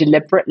quite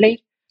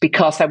deliberately,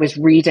 because I was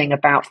reading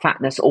about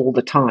fatness all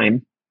the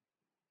time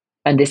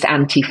and this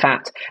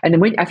anti-fat.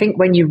 And I think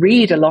when you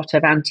read a lot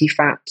of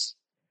anti-fat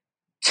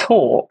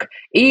talk,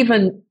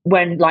 even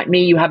when, like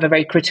me, you have a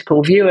very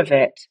critical view of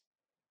it,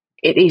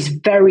 it is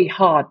very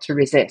hard to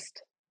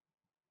resist.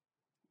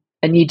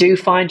 And you do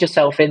find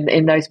yourself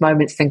in those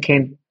moments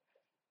thinking,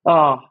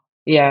 oh,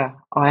 yeah,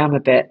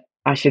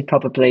 I should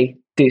probably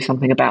do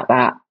something about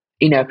that.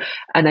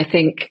 And I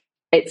think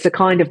it's a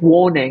kind of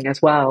warning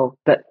as well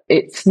that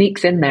it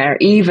sneaks in there,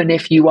 even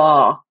if you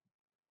are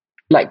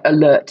like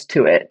alert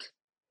to it,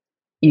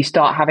 you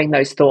start having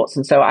those thoughts.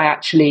 And so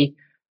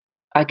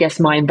I guess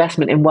my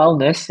investment in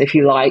wellness, if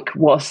you like,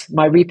 was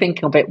my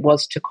rethinking of it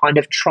was to kind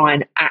of try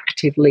and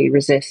actively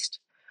resist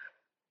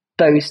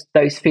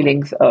those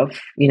feelings of,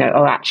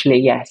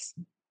 yes,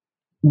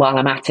 while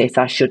I'm at it,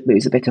 I should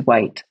lose a bit of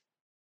weight.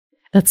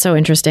 That's so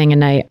interesting.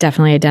 And I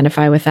definitely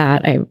identify with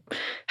that. I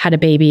had a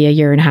baby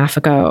 1.5 years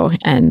ago,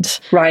 and,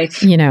 right.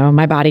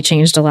 My body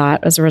changed a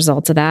lot as a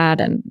result of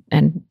that. And,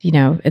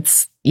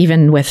 it's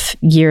even with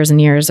years and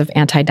years of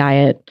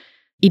anti-diet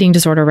eating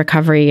disorder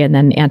recovery and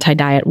then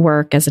anti-diet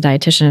work as a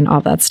dietitian and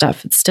all that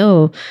stuff, it's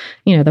still,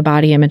 the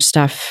body image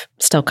stuff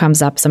still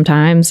comes up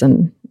sometimes,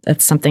 and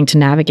it's something to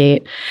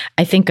navigate.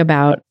 I think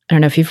about, I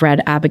don't know if you've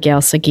read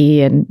Abigail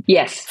Sagi and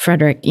yes,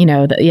 Frederick,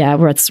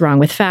 What's Wrong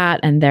with Fat,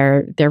 and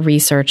their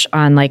research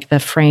on like the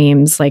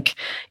frames, like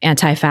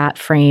anti-fat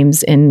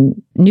frames in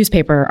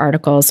newspaper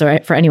articles. So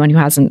for anyone who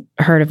hasn't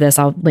heard of this,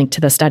 I'll link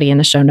to the study in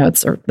the show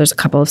notes, or there's a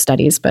couple of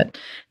studies, but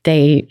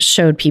they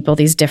showed people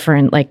these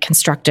different like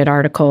constructed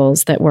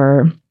articles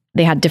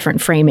they had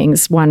different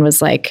framings. One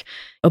was like,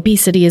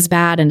 obesity is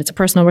bad and it's a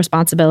personal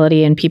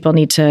responsibility and people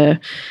need to,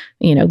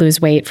 lose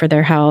weight for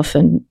their health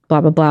and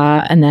blah, blah,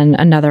 blah. And then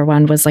another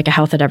one was like a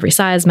health at every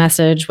size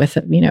message with,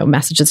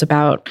 messages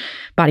about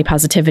body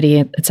positivity,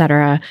 et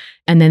cetera.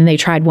 And then they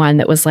tried one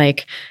that was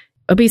like,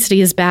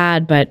 obesity is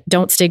bad, but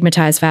don't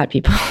stigmatize fat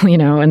people,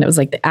 and it was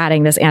like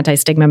adding this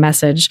anti-stigma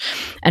message,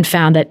 and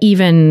found that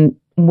even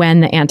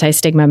when the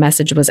anti-stigma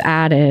message was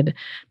added,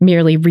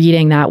 merely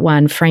reading that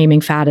one,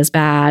 framing fat as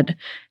bad,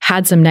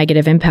 had some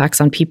negative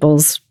impacts on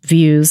people's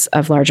views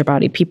of larger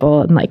bodied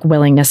people and like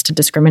willingness to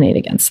discriminate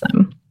against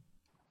them.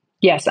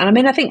 Yes.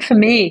 And I think for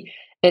me,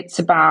 it's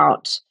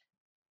about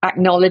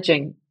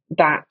acknowledging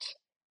that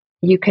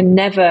you can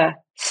never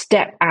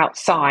step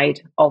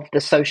outside of the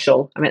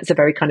social. It's a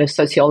very kind of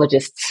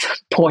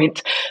sociologist's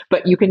point,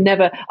 but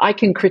I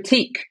can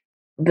critique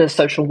the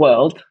social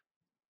world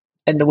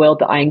and the world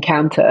that I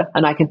encounter,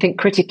 and I can think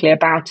critically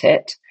about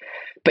it,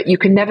 but you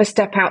can never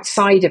step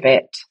outside of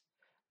it.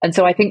 And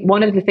so I think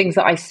one of the things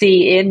that I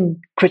see in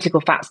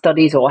critical fat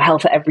studies or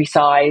health at every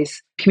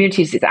size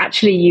communities is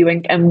actually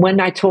and when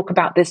I talk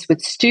about this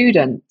with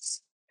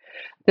students,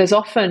 there's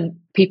often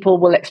people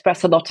will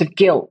express a lot of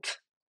guilt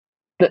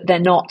that they're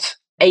not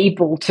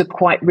able to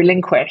quite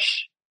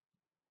relinquish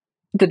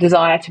the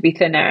desire to be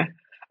thinner.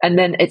 And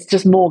then it's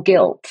just more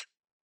guilt.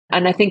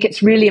 And I think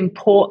it's really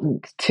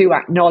important to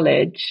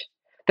acknowledge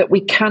that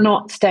we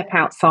cannot step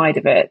outside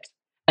of it,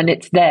 and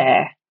it's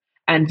there.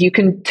 And you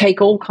can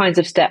take all kinds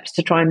of steps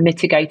to try and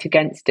mitigate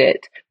against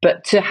it.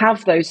 But to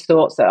have those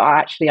thoughts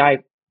that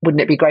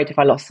wouldn't it be great if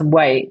I lost some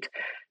weight?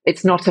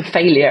 It's not a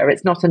failure.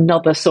 It's not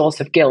another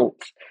source of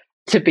guilt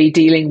to be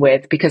dealing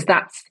with, because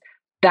that's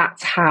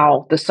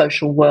how the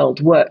social world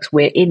works.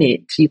 We're in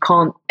it. You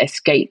can't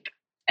escape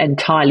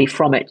entirely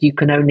from it. You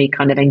can only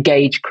kind of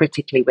engage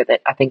critically with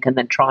it, I think, and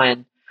then try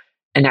and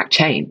enact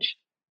change.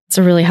 It's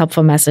a really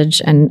helpful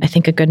message, and I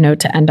think a good note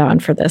to end on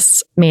for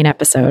this main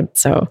episode.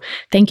 So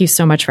thank you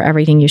so much for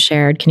everything you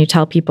shared. Can you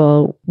tell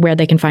people where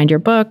they can find your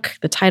book,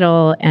 the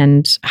title,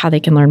 and how they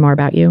can learn more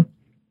about you?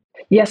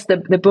 Yes, the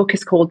book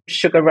is called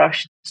Sugar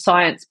Rush: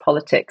 Science,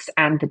 Politics,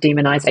 and the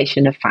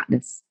Demonization of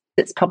Fatness.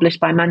 It's published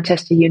by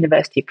Manchester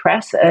University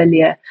Press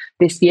earlier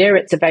this year.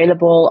 It's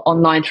available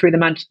online through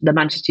the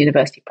Manchester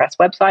University Press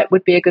website.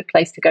 Would be a good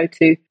place to go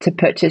to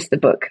purchase the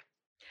book.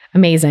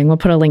 Amazing. We'll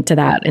put a link to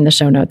that in the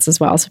show notes as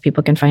well so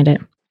people can find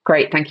it.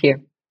 Great. Thank you.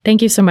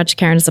 Thank you so much,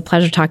 Karen. It's a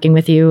pleasure talking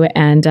with you.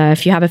 And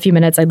if you have a few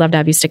minutes, I'd love to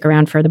have you stick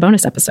around for the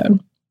bonus episode.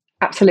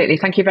 Absolutely.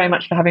 Thank you very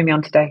much for having me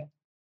on today.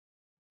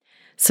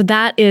 So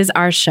that is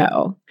our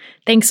show.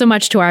 Thanks so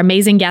much to our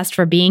amazing guest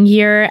for being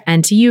here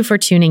and to you for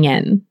tuning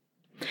in.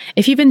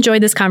 If you've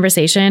enjoyed this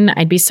conversation,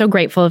 I'd be so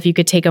grateful if you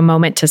could take a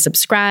moment to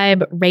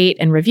subscribe, rate,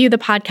 and review the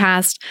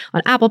podcast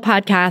on Apple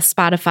Podcasts,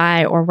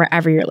 Spotify, or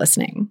wherever you're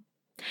listening.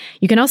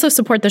 You can also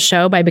support the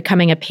show by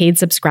becoming a paid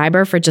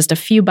subscriber for just a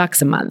few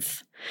bucks a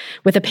month.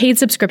 With a paid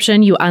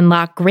subscription, you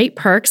unlock great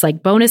perks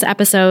like bonus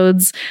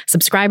episodes,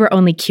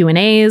 subscriber-only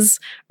Q&As,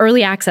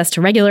 early access to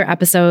regular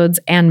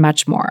episodes, and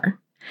much more.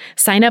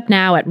 Sign up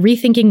now at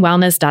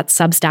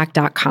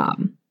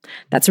rethinkingwellness.substack.com.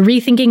 That's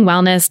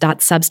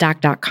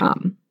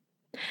rethinkingwellness.substack.com.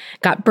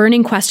 Got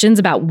burning questions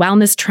about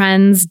wellness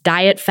trends,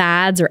 diet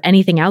fads, or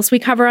anything else we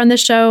cover on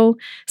this show?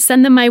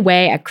 Send them my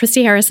way at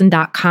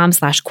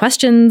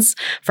christyharrison.com/questions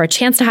for a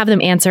chance to have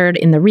them answered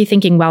in the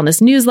Rethinking Wellness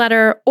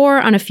newsletter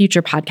or on a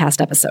future podcast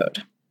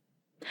episode.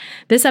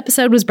 This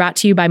episode was brought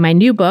to you by my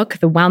new book,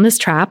 The Wellness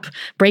Trap: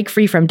 Break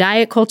Free from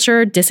Diet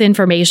Culture,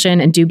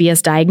 Disinformation, and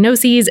Dubious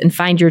Diagnoses and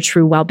Find Your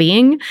True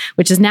Wellbeing,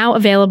 which is now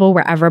available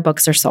wherever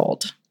books are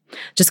sold.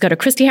 Just go to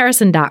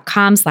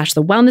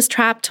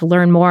christyharrison.com/thewellnesstrap to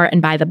learn more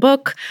and buy the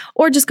book,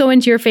 or just go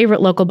into your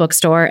favorite local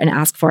bookstore and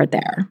ask for it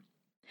there.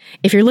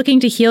 If you're looking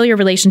to heal your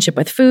relationship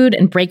with food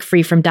and break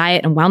free from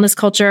diet and wellness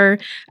culture,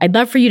 I'd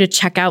love for you to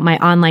check out my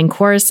online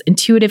course,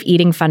 Intuitive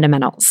Eating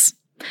Fundamentals.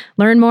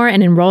 Learn more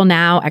and enroll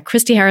now at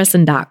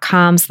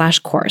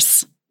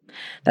christyharrison.com/course.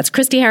 That's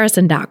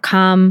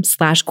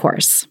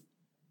christyharrison.com/course.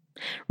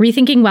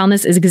 Rethinking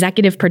Wellness is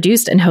executive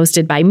produced and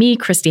hosted by me,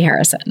 Christy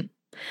Harrison.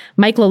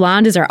 Mike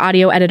Lalonde is our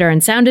audio editor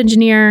and sound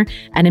engineer,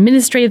 and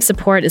administrative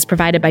support is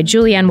provided by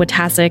Julianne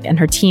Watasic and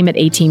her team at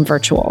A-Team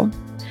Virtual.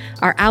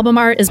 Our album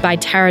art is by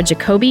Tara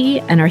Jacoby,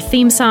 and our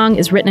theme song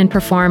is written and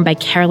performed by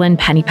Carolyn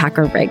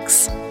Pennypacker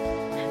Riggs.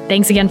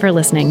 Thanks again for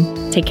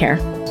listening. Take care.